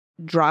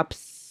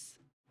drops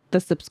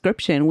the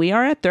subscription, we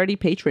are at 30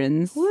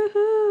 patrons.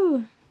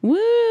 Woohoo!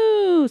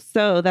 Woo!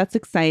 So that's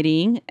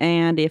exciting.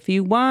 And if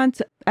you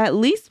want at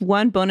least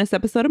one bonus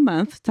episode a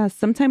month,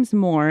 sometimes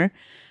more,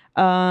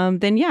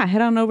 then yeah,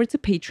 head on over to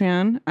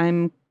Patreon.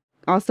 I'm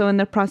also in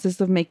the process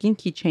of making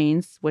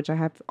keychains, which I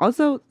have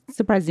also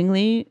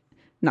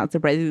not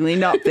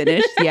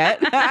finished yet.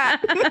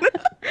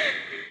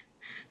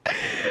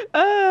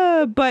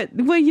 But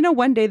well,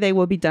 one day they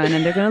will be done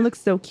and they're gonna look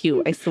so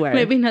cute, I swear.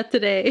 Maybe not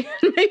today.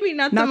 Maybe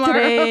not tomorrow.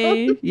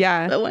 Today.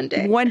 Yeah. But one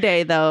day. One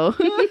day though.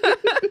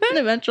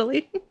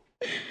 Eventually.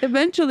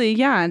 Eventually,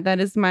 yeah. That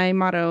is my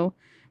motto.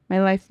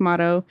 My life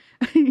motto.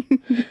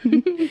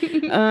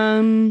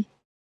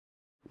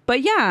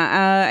 But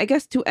yeah, I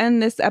guess to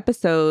end this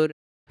episode,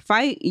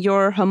 fight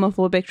your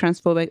homophobic,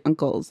 transphobic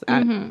uncles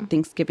at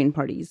Thanksgiving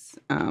parties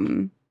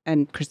and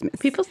Christmas.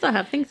 People still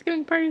have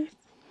Thanksgiving parties?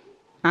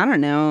 I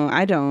don't know.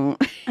 I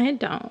don't. I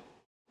don't.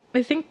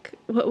 I think,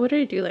 what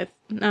did I do?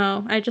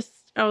 No, I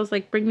was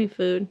like, bring me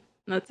food.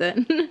 That's it.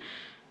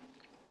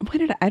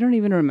 I don't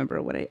even remember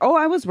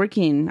I was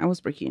working.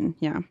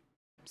 Yeah.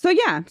 So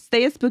yeah,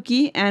 stay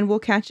spooky and we'll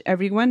catch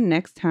everyone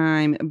next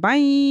time.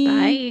 Bye.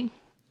 Bye.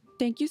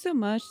 Thank you so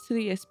much to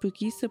the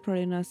Spookies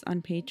supporting us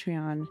on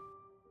Patreon.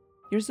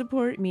 Your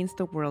support means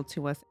the world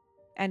to us.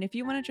 And if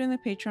you want to join the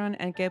Patreon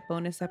and get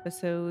bonus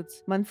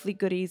episodes, monthly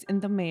goodies in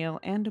the mail,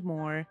 and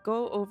more,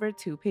 go over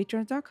to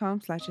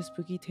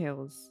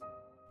patreon.com/spookytales.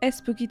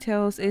 Spooky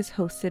Tales is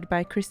hosted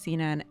by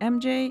Christina and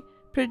MJ,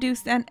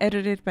 produced and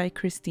edited by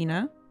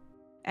Christina,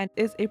 and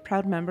is a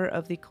proud member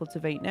of the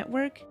Cultivate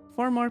Network.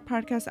 For more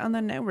podcasts on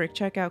the network,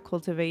 check out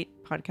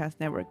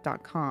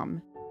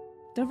cultivatepodcastnetwork.com.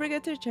 Don't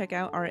forget to check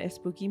out our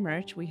spooky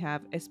merch. We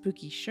have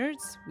spooky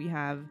shirts, we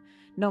have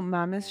No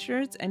Mames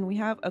shirts, and we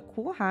have a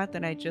cool hat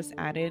that I just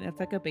added. It's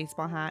like a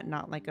baseball hat,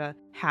 not like a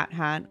hat.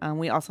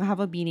 We also have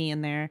a beanie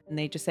in there, and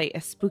they just say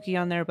spooky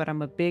on there, but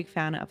I'm a big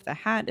fan of the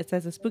hat. It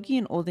says spooky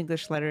in Old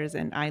English letters,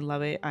 and I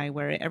love it. I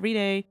wear it every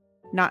day,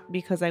 not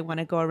because I want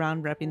to go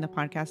around repping the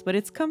podcast, but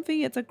it's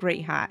comfy. It's a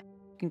great hat.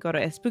 You can go to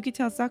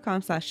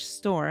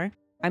spookytales.com/store.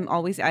 I'm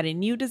always adding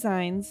new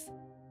designs.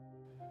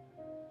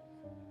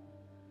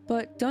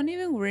 But don't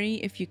even worry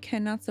if you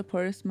cannot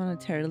support us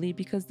monetarily,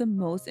 because the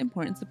most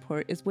important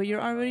support is what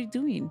you're already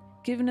doing,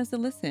 giving us a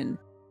listen.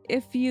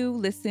 If you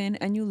listen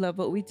and you love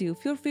what we do,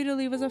 feel free to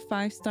leave us a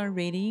 5-star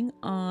rating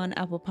on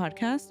Apple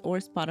Podcasts or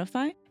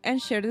Spotify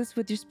and share this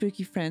with your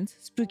spooky friends.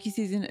 Spooky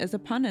season is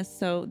upon us,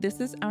 so this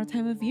is our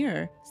time of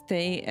year.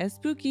 Stay as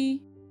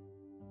spooky.